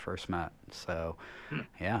and I first met. So,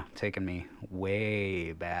 yeah, taking me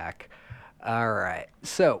way back. All right.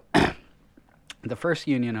 So, the first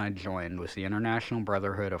union I joined was the International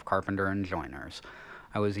Brotherhood of Carpenter and Joiners.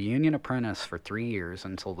 I was a union apprentice for 3 years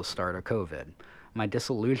until the start of COVID. My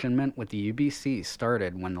disillusionment with the UBC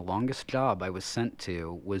started when the longest job I was sent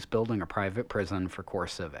to was building a private prison for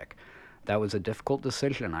CoreCivic. That was a difficult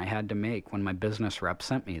decision I had to make when my business rep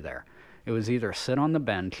sent me there. It was either sit on the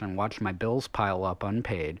bench and watch my bills pile up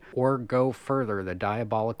unpaid, or go further the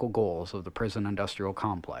diabolical goals of the prison industrial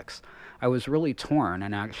complex. I was really torn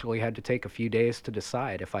and actually had to take a few days to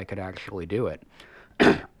decide if I could actually do it.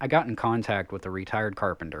 I got in contact with a retired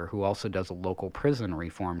carpenter who also does a local prison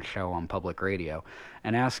reform show on public radio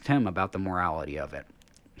and asked him about the morality of it.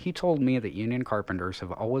 He told me that union carpenters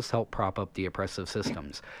have always helped prop up the oppressive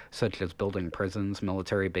systems, such as building prisons,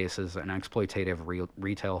 military bases, and exploitative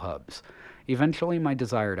retail hubs. Eventually, my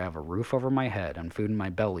desire to have a roof over my head and food in my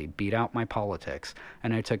belly beat out my politics,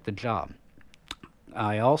 and I took the job.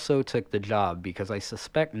 I also took the job because I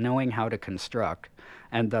suspect knowing how to construct,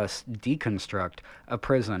 and thus deconstruct, a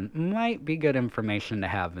prison might be good information to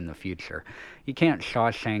have in the future. You can't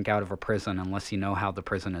Shawshank out of a prison unless you know how the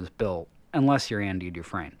prison is built. Unless you're Andy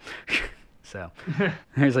Dufresne. So,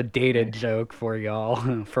 there's a dated joke for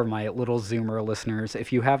y'all, for my little Zoomer listeners.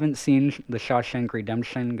 If you haven't seen The Shawshank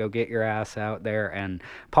Redemption, go get your ass out there and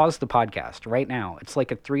pause the podcast right now. It's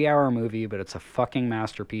like a 3-hour movie, but it's a fucking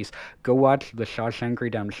masterpiece. Go watch The Shawshank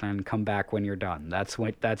Redemption. Come back when you're done.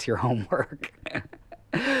 That's your homework.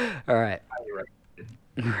 All right.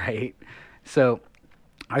 Right. So,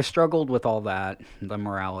 I struggled with all that, the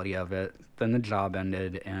morality of it. Then the job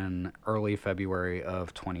ended in early February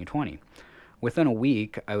of 2020. Within a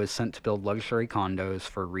week, I was sent to build luxury condos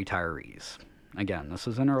for retirees. Again, this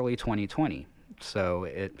was in early 2020, so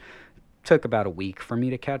it took about a week for me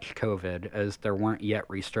to catch COVID as there weren't yet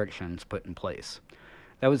restrictions put in place.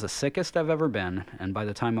 That was the sickest I've ever been, and by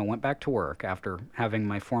the time I went back to work, after having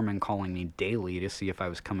my foreman calling me daily to see if I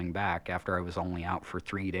was coming back after I was only out for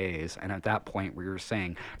 3 days, and at that point we were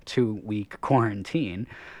saying 2-week quarantine,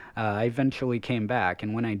 I eventually came back,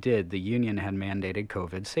 and when I did, the union had mandated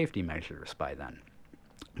COVID safety measures by then.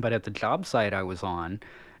 But at the job site I was on,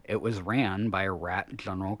 it was ran by a rat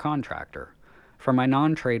general contractor. For my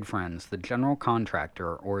non-trade friends, the general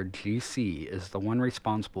contractor, or GC, is the one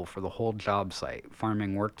responsible for the whole job site,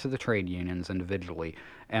 farming work to the trade unions individually,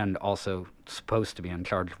 and also supposed to be in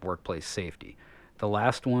charge of workplace safety. The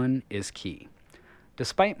last one is key.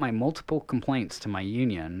 Despite my multiple complaints to my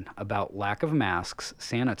union about lack of masks,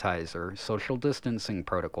 sanitizer, social distancing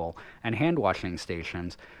protocol, and hand washing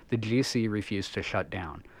stations, the GC refused to shut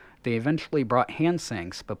down. They eventually brought hand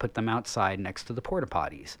sinks, but put them outside next to the porta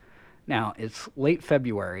potties. Now, it's late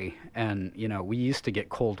February, and, we used to get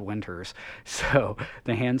cold winters, so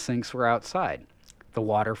the hand sinks were outside. The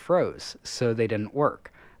water froze, so they didn't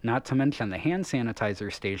work. Not to mention the hand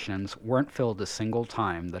sanitizer stations weren't filled a single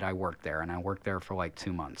time that I worked there, and I worked there for like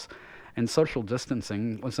 2 months. And social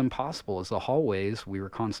distancing was impossible as the hallways we were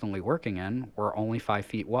constantly working in were only 5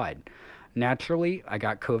 feet wide. Naturally, I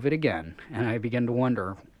got COVID again, and I began to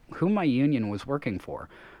wonder who my union was working for.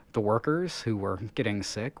 The workers who were getting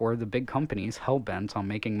sick, or the big companies hell-bent on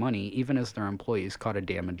making money even as their employees caught a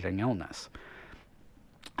damaging illness.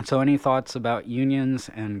 So any thoughts about unions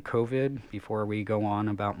and COVID before we go on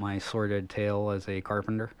about my sordid tale as a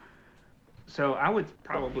carpenter? So I would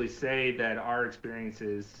probably say that our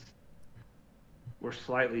experiences were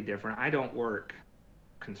slightly different. I don't work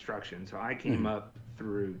construction, so I came up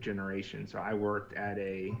through generation. So I worked at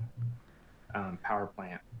a power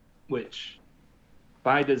plant, which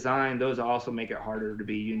by design, those also make it harder to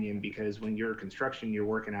be union because when you're construction, you're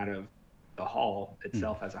working out of the hall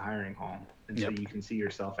itself as a hiring hall. And so you can see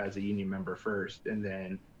yourself as a union member first. And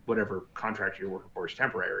then whatever contract you're working for is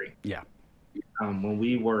temporary. Yeah. When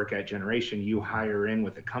we work at Generation, you hire in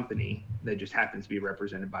with a company that just happens to be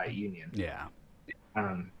represented by a union. Yeah.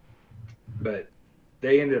 But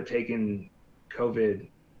they ended up taking COVID,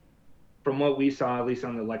 from what we saw, at least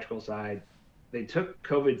on the electrical side, they took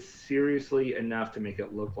COVID seriously enough to make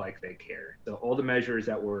it look like they care. So all the measures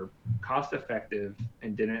that were cost effective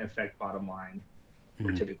and didn't affect bottom line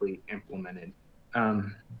were typically implemented. So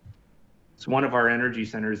one of our energy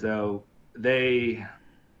centers, though, they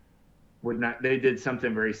did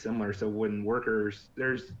something very similar. So when workers,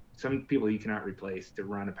 there's some people you cannot replace to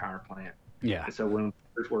run a power plant. Yeah. And so when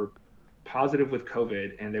workers were positive with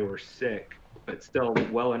COVID and they were sick, but still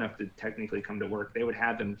well enough to technically come to work, they would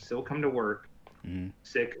have them still come to work,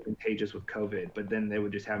 sick, contagious with COVID, but then they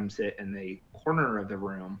would just have them sit in the corner of the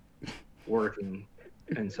room working.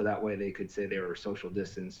 And so that way they could say they were social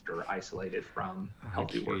distanced or isolated from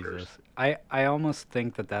healthy workers. I almost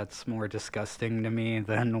think that that's more disgusting to me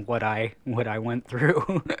than what I went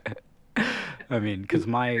through. I mean, because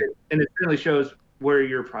and it really shows where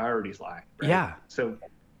your priorities lie. Right? Yeah. So,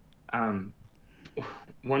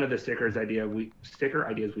 one of the sticker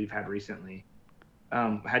ideas we've had recently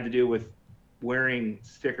had to do with wearing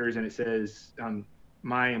stickers, and it says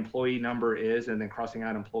my employee number is, and then crossing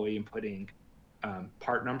out employee and putting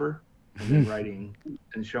part number, and then writing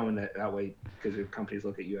and showing that way, because if companies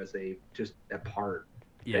look at you as just a part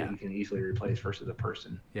that you can easily replace versus a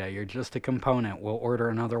person. Yeah, you're just a component. We'll order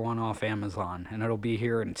another one off Amazon, and it'll be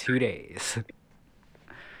here in 2 days.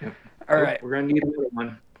 Yep. All right. We're going to need another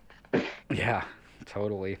one. Yeah,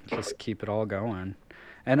 totally. Just keep it all going.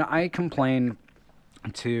 And I complained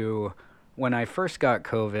when I first got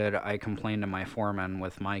COVID, I complained to my foreman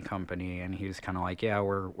with my company, and he was kind of like, yeah,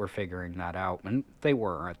 we're figuring that out. And they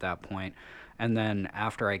were at that point. And then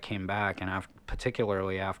after I came back, and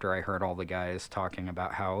particularly after I heard all the guys talking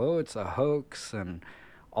about how, it's a hoax and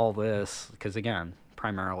all this, because again,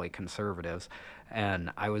 primarily conservatives,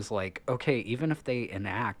 and I was like, okay, even if they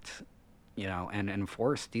enact, and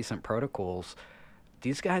enforce decent protocols,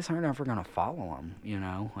 these guys aren't ever going to follow them,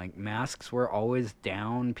 like masks were always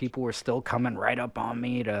down. People were still coming right up on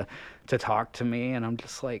me to talk to me. And I'm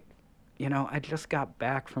just like, I just got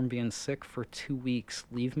back from being sick for 2 weeks.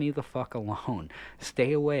 Leave me the fuck alone.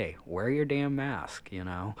 Stay away. Wear your damn mask,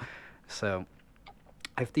 So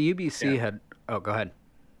if the UBC had, go ahead.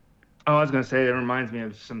 Oh, I was going to say, it reminds me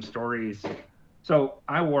of some stories. So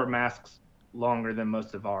I wore masks longer than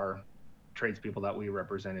most of our tradespeople that we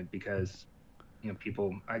represented, because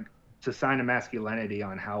it's a sign of masculinity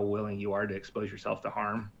on how willing you are to expose yourself to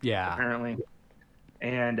harm. Yeah. Apparently.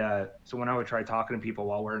 And so when I would try talking to people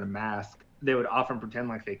while wearing a mask, they would often pretend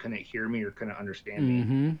like they couldn't hear me or couldn't understand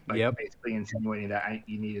me. Like basically insinuating that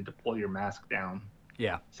you needed to pull your mask down.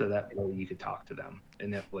 Yeah. So that way you could talk to them.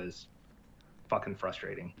 And it was fucking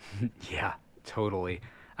frustrating. Yeah, totally.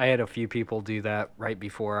 I had a few people do that right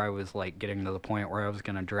before I was like getting to the point where I was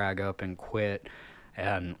going to drag up and quit.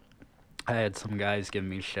 And I had some guys give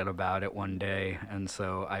me shit about it one day. And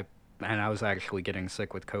so I was actually getting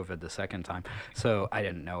sick with COVID the second time. So I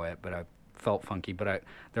didn't know it, but I felt funky. But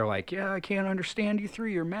they're like, yeah, I can't understand you through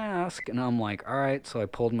your mask. And I'm like, all right. So I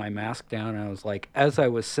pulled my mask down, and I was like, as I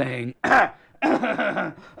was saying,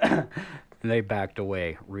 they backed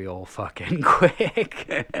away real fucking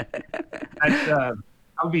quick. I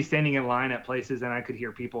would be standing in line at places, and I could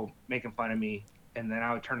hear people making fun of me. And then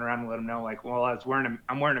I would turn around and let them know, like, well,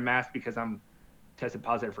 I'm wearing a mask because I'm tested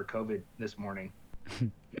positive for COVID this morning.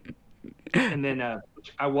 And then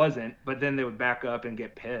I wasn't, but then they would back up and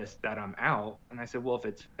get pissed that I'm out. And I said, well, if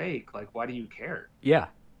it's fake, like, why do you care? Yeah,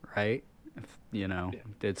 right.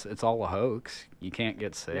 It's all a hoax. You can't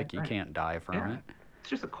get sick. You can't die from it. It's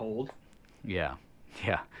just a cold. Yeah.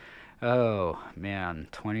 Oh, man,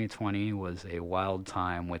 2020 was a wild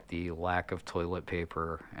time with the lack of toilet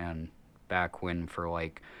paper, and back when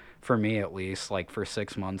for me at least, like for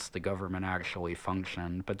 6 months the government actually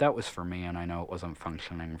functioned, but that was for me, and I know it wasn't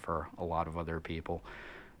functioning for a lot of other people,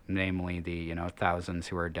 namely the, thousands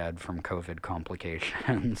who are dead from COVID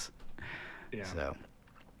complications. Yeah. So,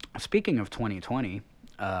 speaking of 2020,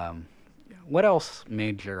 what else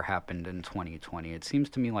major happened in 2020? It seems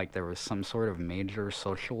to me like there was some sort of major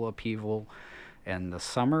social upheaval in the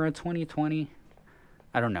summer of 2020.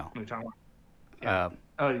 I don't know. What are you talking about?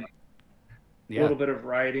 A little bit of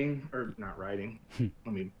rioting, or not rioting.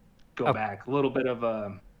 Let me go back. A little bit of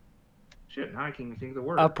now I can't even think of the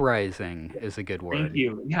word. Uprising is a good word. Thank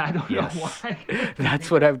you. Yeah, I don't know why. That's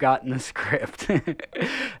what I've got in the script.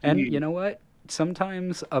 And you know what?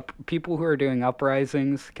 Sometimes people who are doing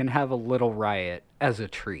uprisings can have a little riot as a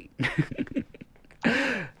treat.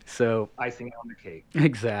 So icing on the cake.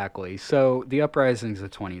 exactly. So the uprisings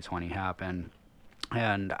of 2020 happened,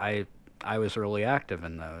 and I was really active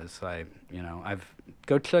in those. I've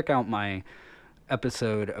go check out my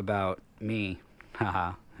episode about me,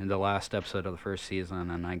 haha, in the last episode of the first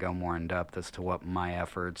season, and I go more in depth as to what my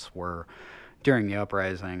efforts were during the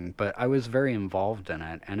uprising. But I was very involved in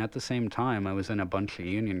it, and at the same time, I was in a bunch of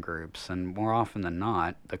union groups, and more often than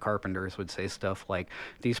not, the carpenters would say stuff like,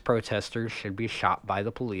 "These protesters should be shot by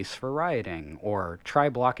the police for rioting," or "Try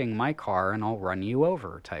blocking my car and I'll run you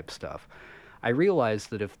over," type stuff. I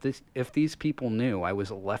realized that if these people knew I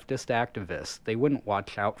was a leftist activist, they wouldn't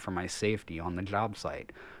watch out for my safety on the job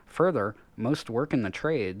site. Further, most work in the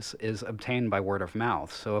trades is obtained by word of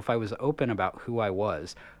mouth, so if I was open about who I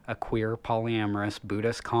was, a queer, polyamorous,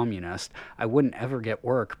 Buddhist communist, I wouldn't ever get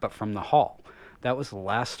work but from the hall. That was the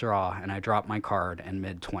last straw, and I dropped my card in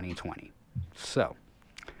mid 2020. So,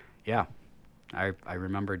 yeah, I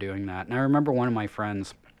remember doing that. And I remember one of my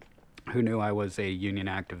friends who knew I was a union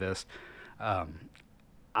activist um,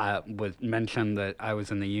 I was mentioned that I was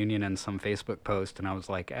in the union in some Facebook post, and I was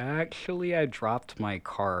like, actually, I dropped my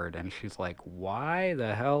card. And she's like, why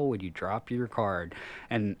the hell would you drop your card?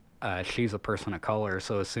 And she's a person of color,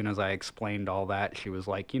 so as soon as I explained all that, she was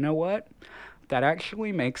like, you know what? That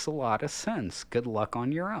actually makes a lot of sense. Good luck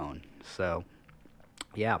on your own. So,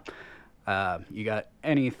 yeah. You got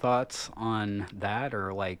any thoughts on that,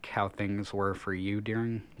 or like how things were for you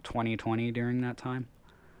during 2020 during that time?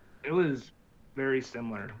 It was very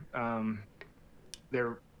similar.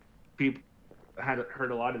 There, people had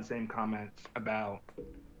heard a lot of the same comments about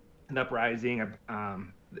an uprising.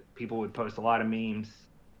 People would post a lot of memes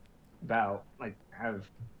about like have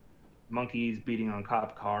monkeys beating on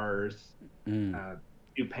cop cars, Mm,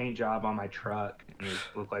 do paint job on my truck, and it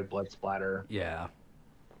looked like blood splatter. yeah.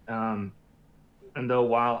 Um, and though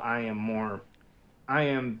while I am more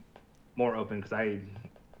open because I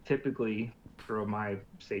typically throw my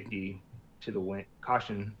safety to the wind,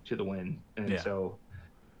 caution to the wind, and Yeah. so,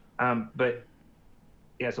 but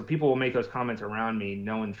yeah, so people will make those comments around me,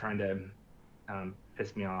 no one's trying to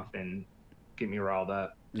piss me off and get me riled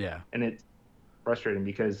up, Yeah. and it's frustrating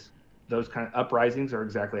because those kind of uprisings are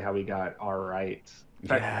exactly how we got our rights. In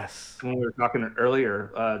fact, Yes. when we were talking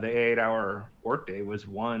earlier, the 8-hour workday was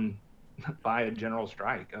won by a general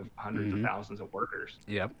strike of hundreds of Mm-hmm. thousands of workers.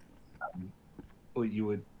 Yep. You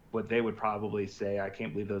would what they would probably say, I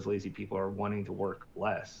can't believe those lazy people are wanting to work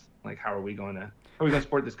less. Like, how are we going to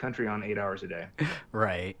support this country on 8 hours a day?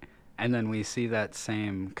 Right. And then we see that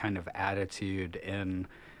same kind of attitude in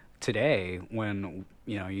today when,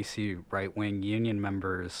 you see right wing union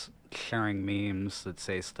members sharing memes that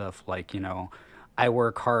say stuff like, I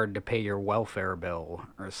work hard to pay your welfare bill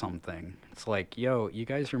or something. It's like, yo, you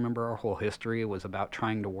guys remember our whole history was about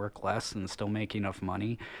trying to work less and still make enough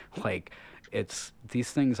money? Like,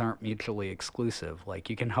 these things aren't mutually exclusive. Like,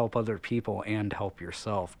 you can help other people and help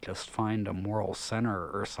yourself. Just find a moral center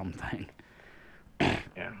or something.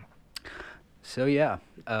 Yeah. So yeah,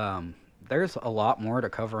 there's a lot more to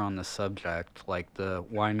cover on this subject, like the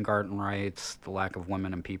Weingarten rights, the lack of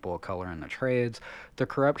women and people of color in the trades, the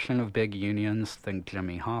corruption of big unions, think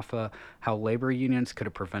Jimmy Hoffa, how labor unions could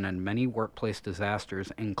have prevented many workplace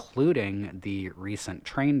disasters, including the recent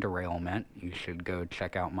train derailment. You should go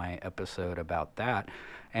check out my episode about that,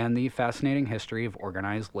 and the fascinating history of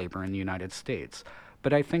organized labor in the United States.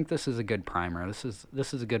 But I think this is a good primer. This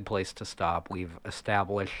is a good place to stop. We've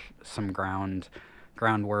established some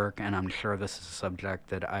groundwork, and I'm sure this is a subject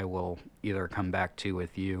that I will either come back to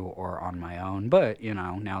with you or on my own. But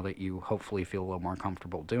now that you hopefully feel a little more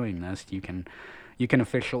comfortable doing this, you can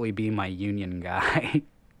officially be my union guy.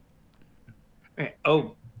 Okay.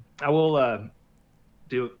 Oh, I will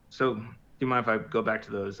do so. Do you mind if I go back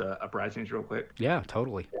to those uprisings real quick? Yeah,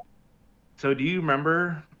 totally. So, do you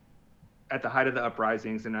remember at the height of the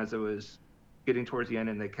uprisings and as it was getting towards the end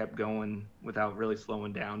and they kept going without really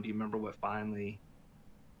slowing down? Do you remember what finally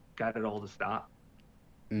got it all to stop?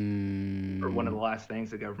 Or one of the Mm, last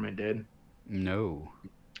things the government did? no.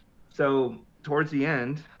 So towards the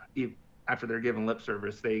end, after they're giving lip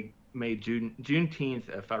service, they made Juneteenth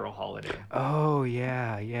a federal holiday. Oh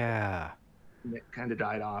yeah, yeah. And it kind of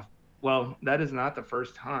died off. Well, that is not the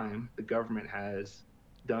first time the government has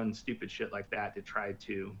done stupid shit like that to try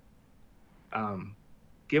to um,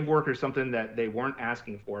 give workers something that they weren't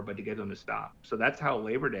asking for, but to get them to stop. So that's how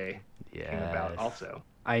Labor Day came about, Yes. also.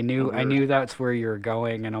 I When knew we I were knew that's where you're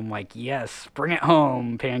going, and I'm like, yes, bring it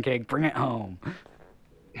home, Pancake, bring it home.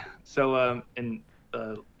 so in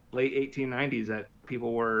the late 1890s, that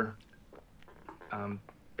people were um,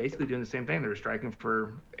 basically doing the same thing. They were striking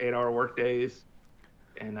for 8-hour work days,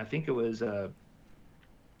 and I think it was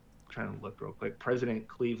trying to look real quick. President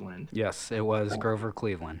Cleveland. Yes, it was Grover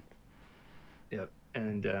Cleveland. Yep.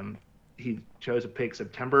 And he chose to pick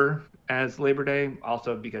September as Labor Day,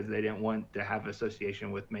 also because they didn't want to have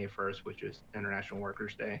association with May 1st, which is International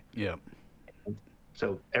Workers' Day. Yep.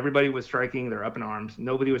 So everybody was striking. They're up in arms.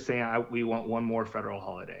 Nobody was saying, we want one more federal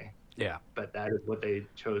holiday. Yeah. But that is what they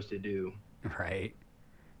chose to do. Right.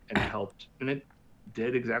 And it helped. And it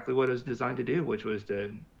did exactly what it was designed to do, which was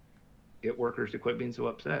to get workers to quit being so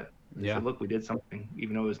upset. Yeah. So look, we did something,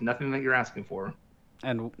 even though it was nothing that you're asking for.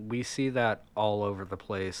 And we see that all over the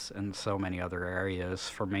place in so many other areas.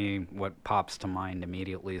 For me, what pops to mind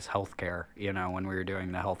immediately is healthcare. You know, when we were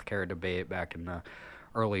doing the healthcare debate back in the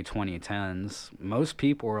early 2010s, most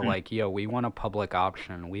people were like, yo, we want a public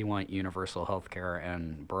option. We want universal healthcare.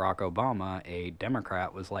 And Barack Obama, a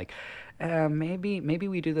Democrat, was like, maybe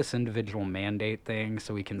we do this individual mandate thing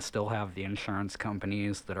so we can still have the insurance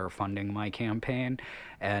companies that are funding my campaign.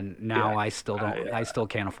 And now I still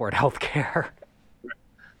can't afford healthcare.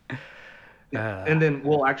 And then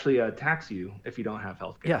we'll actually tax you if you don't have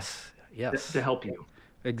health care. Yes. To help you.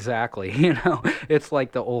 Exactly. You know, it's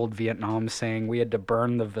like the old Vietnam saying, we had to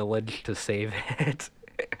burn the village to save it.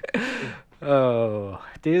 Oh,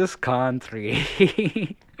 this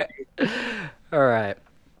country. All right.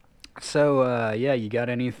 So, yeah, you got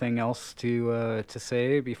anything else to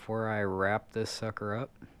say before I wrap this sucker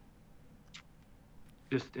up?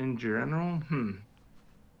 Just in general?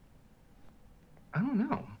 I don't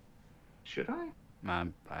know. Should I?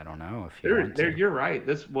 I don't know if you want to. You're right.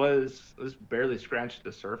 This barely scratched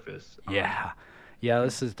the surface. Yeah,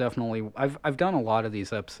 this is definitely. I've done a lot of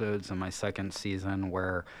these episodes in my second season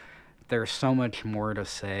where there's so much more to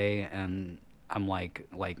say, and I'm like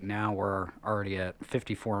now we're already at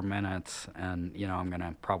 54 minutes, and you know I'm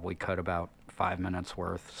gonna probably cut about 5 minutes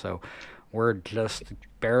worth. So we're just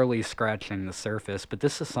barely scratching the surface. But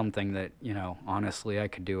this is something that, you know, honestly, I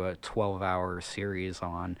could do a 12-hour series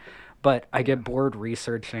on. But I get bored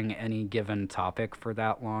researching any given topic for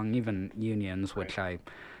that long, even unions, which I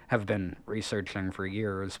have been researching for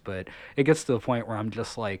years. But it gets to the point where I'm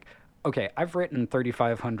just like, okay, I've written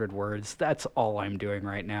 3,500 words. That's all I'm doing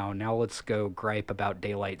right now. Now let's go gripe about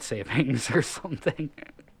daylight savings or something.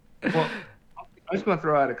 Well, I just want to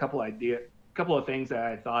throw out a couple of things that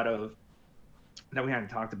I thought of that we hadn't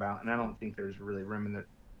talked about, and I don't think there's really room in the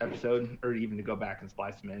episode or even to go back and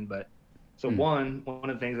splice them in, but so one of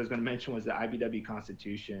the things I was going to mention was the IBW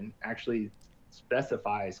Constitution actually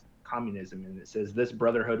specifies communism, and it says this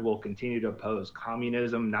brotherhood will continue to oppose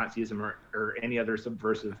communism, Nazism, or any other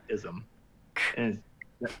subversive ism. And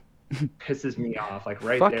it pisses me off, like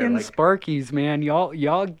right fucking there. Like, Sparkies, man.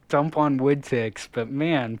 Y'all dump on wood ticks, but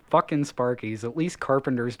man, fucking Sparkies. At least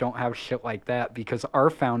carpenters don't have shit like that because our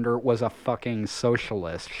founder was a fucking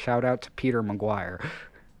socialist. Shout out to Peter McGuire.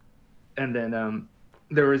 And then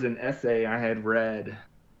there was an essay I had read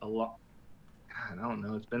a lot. I don't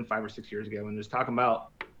know. It's been 5 or 6 years ago, and it was talking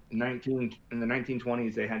about in the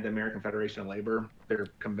 1920s. They had the American Federation of Labor, their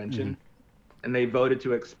convention, and they voted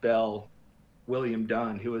to expel William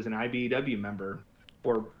Dunn, who was an IBEW member,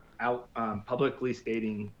 for publicly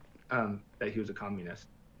stating that he was a communist.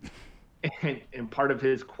 And part of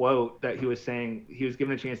his quote that he was saying, he was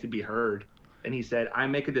given a chance to be heard. And he said, I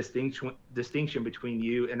make a distinction between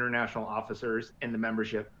you international officers and the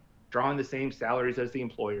membership, drawing the same salaries as the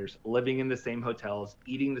employers, living in the same hotels,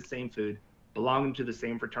 eating the same food, belonging to the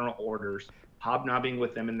same fraternal orders, hobnobbing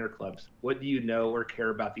with them in their clubs. What do you know or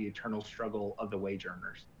care about the eternal struggle of the wage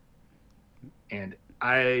earners? And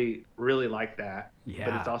I really like that. Yeah.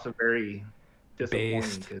 But it's also very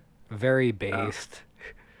disappointing. Very based.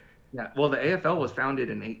 Yeah, well, the AFL was founded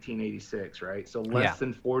in 1886, right? So less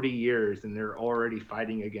than 40 years, and they're already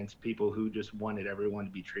fighting against people who just wanted everyone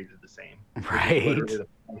to be treated the same. Right. Literally the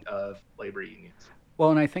point of labor unions. Well,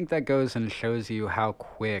 and I think that goes and shows you how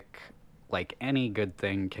quick, like, any good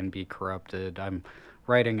thing can be corrupted. I'm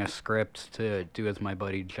writing a script to do with my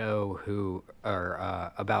buddy Joe, who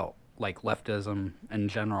are about, like, leftism in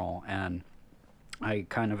general, and I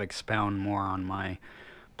kind of expound more on my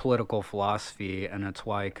political philosophy, and it's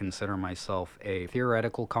why I consider myself a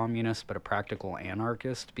theoretical communist but a practical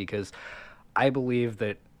anarchist, because I believe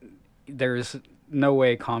that there's no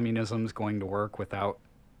way communism is going to work without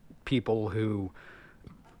people who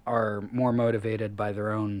are more motivated by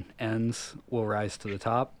their own ends will rise to the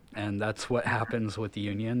top. And that's what happens with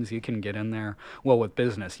unions. You can get in there, well, with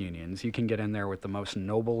business unions, you can get in there with the most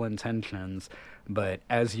noble intentions, but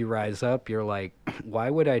as you rise up, you're like, why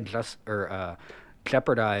would I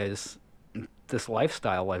jeopardize this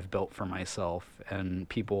lifestyle I've built for myself? And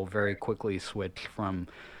people very quickly switch from,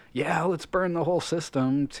 yeah, let's burn the whole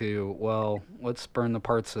system, to, well, let's burn the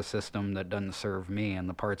parts of the system that doesn't serve me, and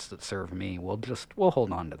the parts that serve me, we'll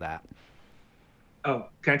hold on to that. Oh,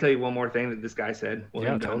 can I tell you one more thing that this guy said?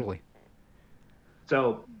 Yeah, totally.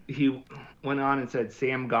 So he went on and said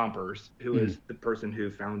Sam Gompers, who is the person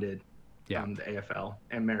who founded the AFL,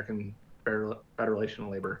 American Federation of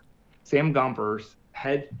Labor. Sam Gompers,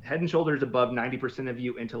 head and shoulders above 90% of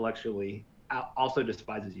you intellectually, also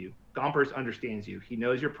despises you. Gompers understands you. He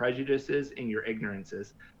knows your prejudices and your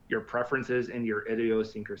ignorances, your preferences and your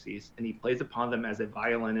idiosyncrasies, and he plays upon them as a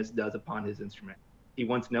violinist does upon his instrument. He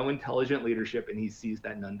wants no intelligent leadership, and he sees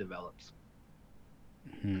that none develops.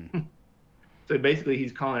 So basically,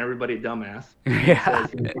 he's calling everybody a dumbass. Yeah.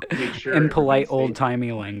 Sure in polite,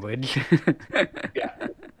 old-timey language.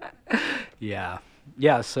 Yeah.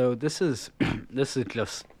 Yeah, so this is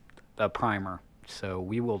just a primer. So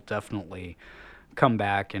we will definitely come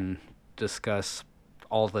back and discuss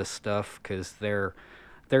all this stuff, because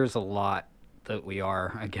there's a lot that we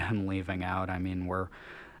are, again, leaving out. I mean,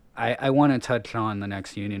 I want to touch on the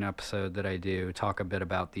next union episode that I do, talk a bit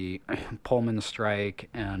about the Pullman strike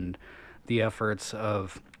and the efforts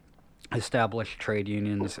of established trade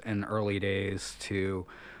unions in early days to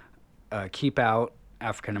keep out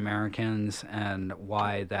African Americans, and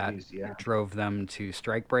why that drove them to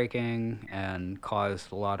strike breaking and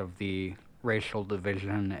caused a lot of the racial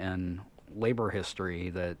division in labor history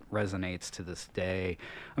that resonates to this day.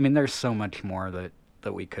 I mean, there's so much more that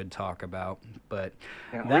we could talk about, but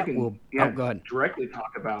that will go ahead. Directly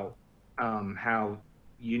talk about how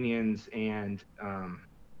unions and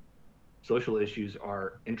social issues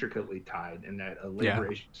are intricately tied, and that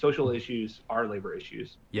social issues are labor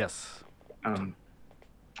issues. Yes.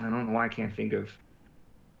 I don't know why I can't think of.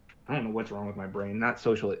 I don't know what's wrong with my brain. Not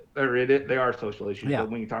social, or they are social issues. But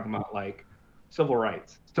when you're talking about like civil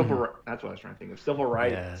rights, that's what I was trying to think of. Civil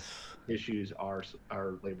rights issues are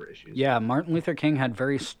labor issues. Yeah, Martin Luther King had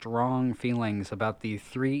very strong feelings about the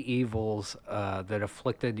three evils that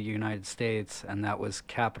afflicted the United States, and that was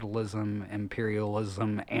capitalism,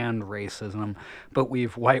 imperialism, and racism. But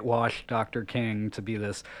we've whitewashed Dr. King to be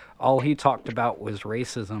this. All he talked about was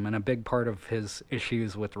racism, and a big part of his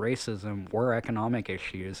issues with racism were economic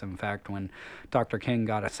issues. In fact, when Dr. King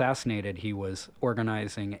got assassinated, he was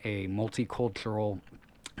organizing a multicultural,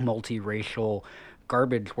 multiracial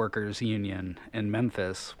garbage workers union in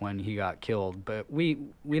Memphis when he got killed. But we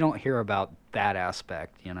don't hear about that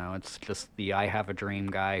aspect, it's just the I have a dream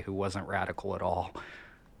guy who wasn't radical at all.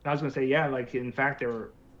 I was going to say, like, in fact,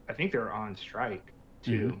 I think they were on strike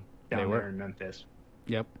too, down there in Memphis.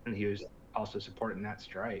 Yep. And he was also supporting that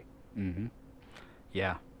strike.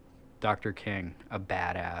 Yeah. Dr. King, a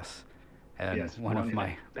badass, and one of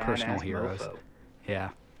my personal heroes. Mofo. Yeah.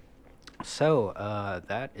 So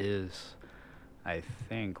that is, I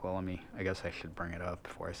think, I guess I should bring it up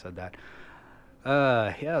before I said that.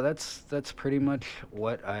 That's pretty much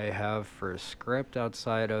what I have for a script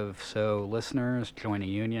outside of, so listeners, join a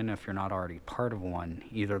union if you're not already part of one,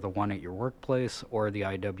 either the one at your workplace or the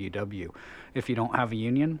IWW. If you don't have a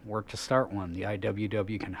union, work to start one. The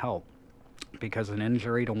IWW can help, because an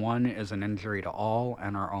injury to one is an injury to all,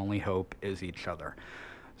 and our only hope is each other.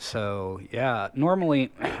 So,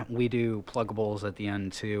 normally we do pluggables at the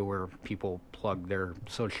end too, where people plug their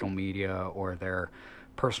social media or their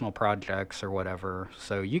personal projects or whatever.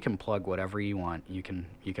 So you can plug whatever you want. You can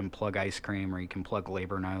plug ice cream, or you can plug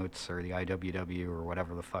labor notes or the IWW or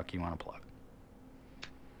whatever the fuck you want to plug.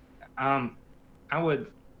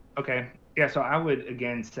 So I would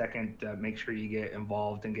again second, make sure you get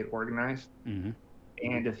involved and get organized. And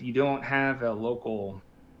if you don't have a local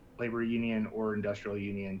labor union or industrial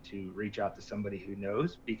union, to reach out to somebody who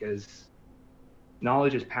knows, because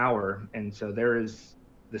knowledge is power. And so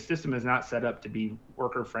the system is not set up to be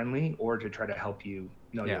worker friendly or to try to help you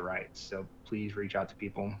know your rights. So please reach out to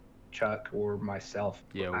people, Chuck or myself.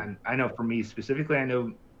 I know for me specifically, I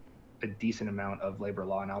know a decent amount of labor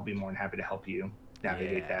law, and I'll be more than happy to help you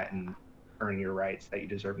navigate that and earn your rights that you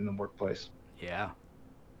deserve in the workplace. Yeah.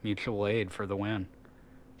 Mutual aid for the win.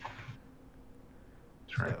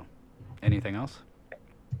 That's right. So, anything else?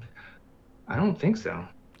 I don't think so.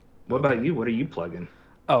 What about you? What are you plugging?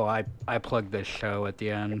 Oh, I plug this show at the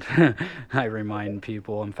end. I remind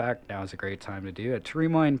people. In fact, now is a great time to do it. To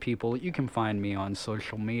remind people, you can find me on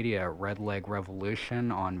social media, Red Leg Revolution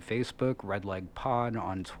on Facebook, Red Leg Pod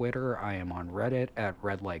on Twitter. I am on Reddit at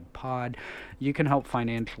Red Leg Pod. You can help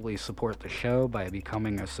financially support the show by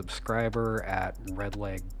becoming a subscriber at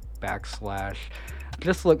redleg /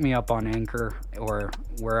 just look me up on Anchor or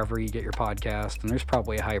wherever you get your podcast, and there's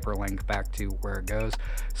probably a hyperlink back to where it goes.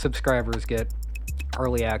 Subscribers get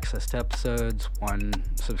early access to episodes, one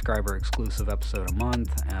subscriber exclusive episode a month,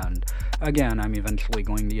 and again, I'm eventually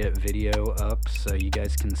going to get video up so you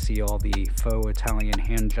guys can see all the faux Italian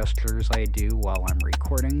hand gestures I do while I'm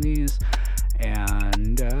recording these.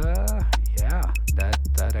 And yeah,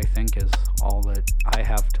 that I think is all that I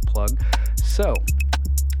have to plug. So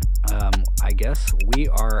I guess we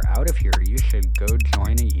are out of here. You should go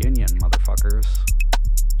join a union, motherfuckers.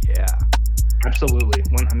 Yeah. Absolutely,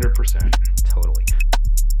 100%. Totally.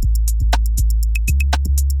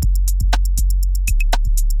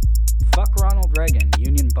 Fuck Ronald Reagan,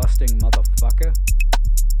 union busting motherfucker.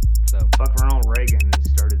 So Fuck Ronald Reagan and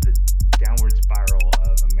started the downward spiral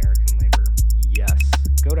of American labor. yes,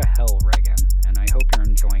 go to hell, Reagan, and I hope you're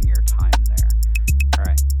enjoying your time there. All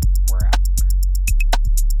right, we're out.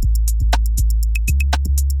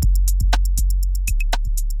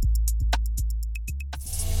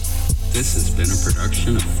 This has been a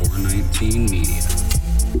production of 419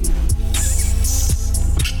 Media.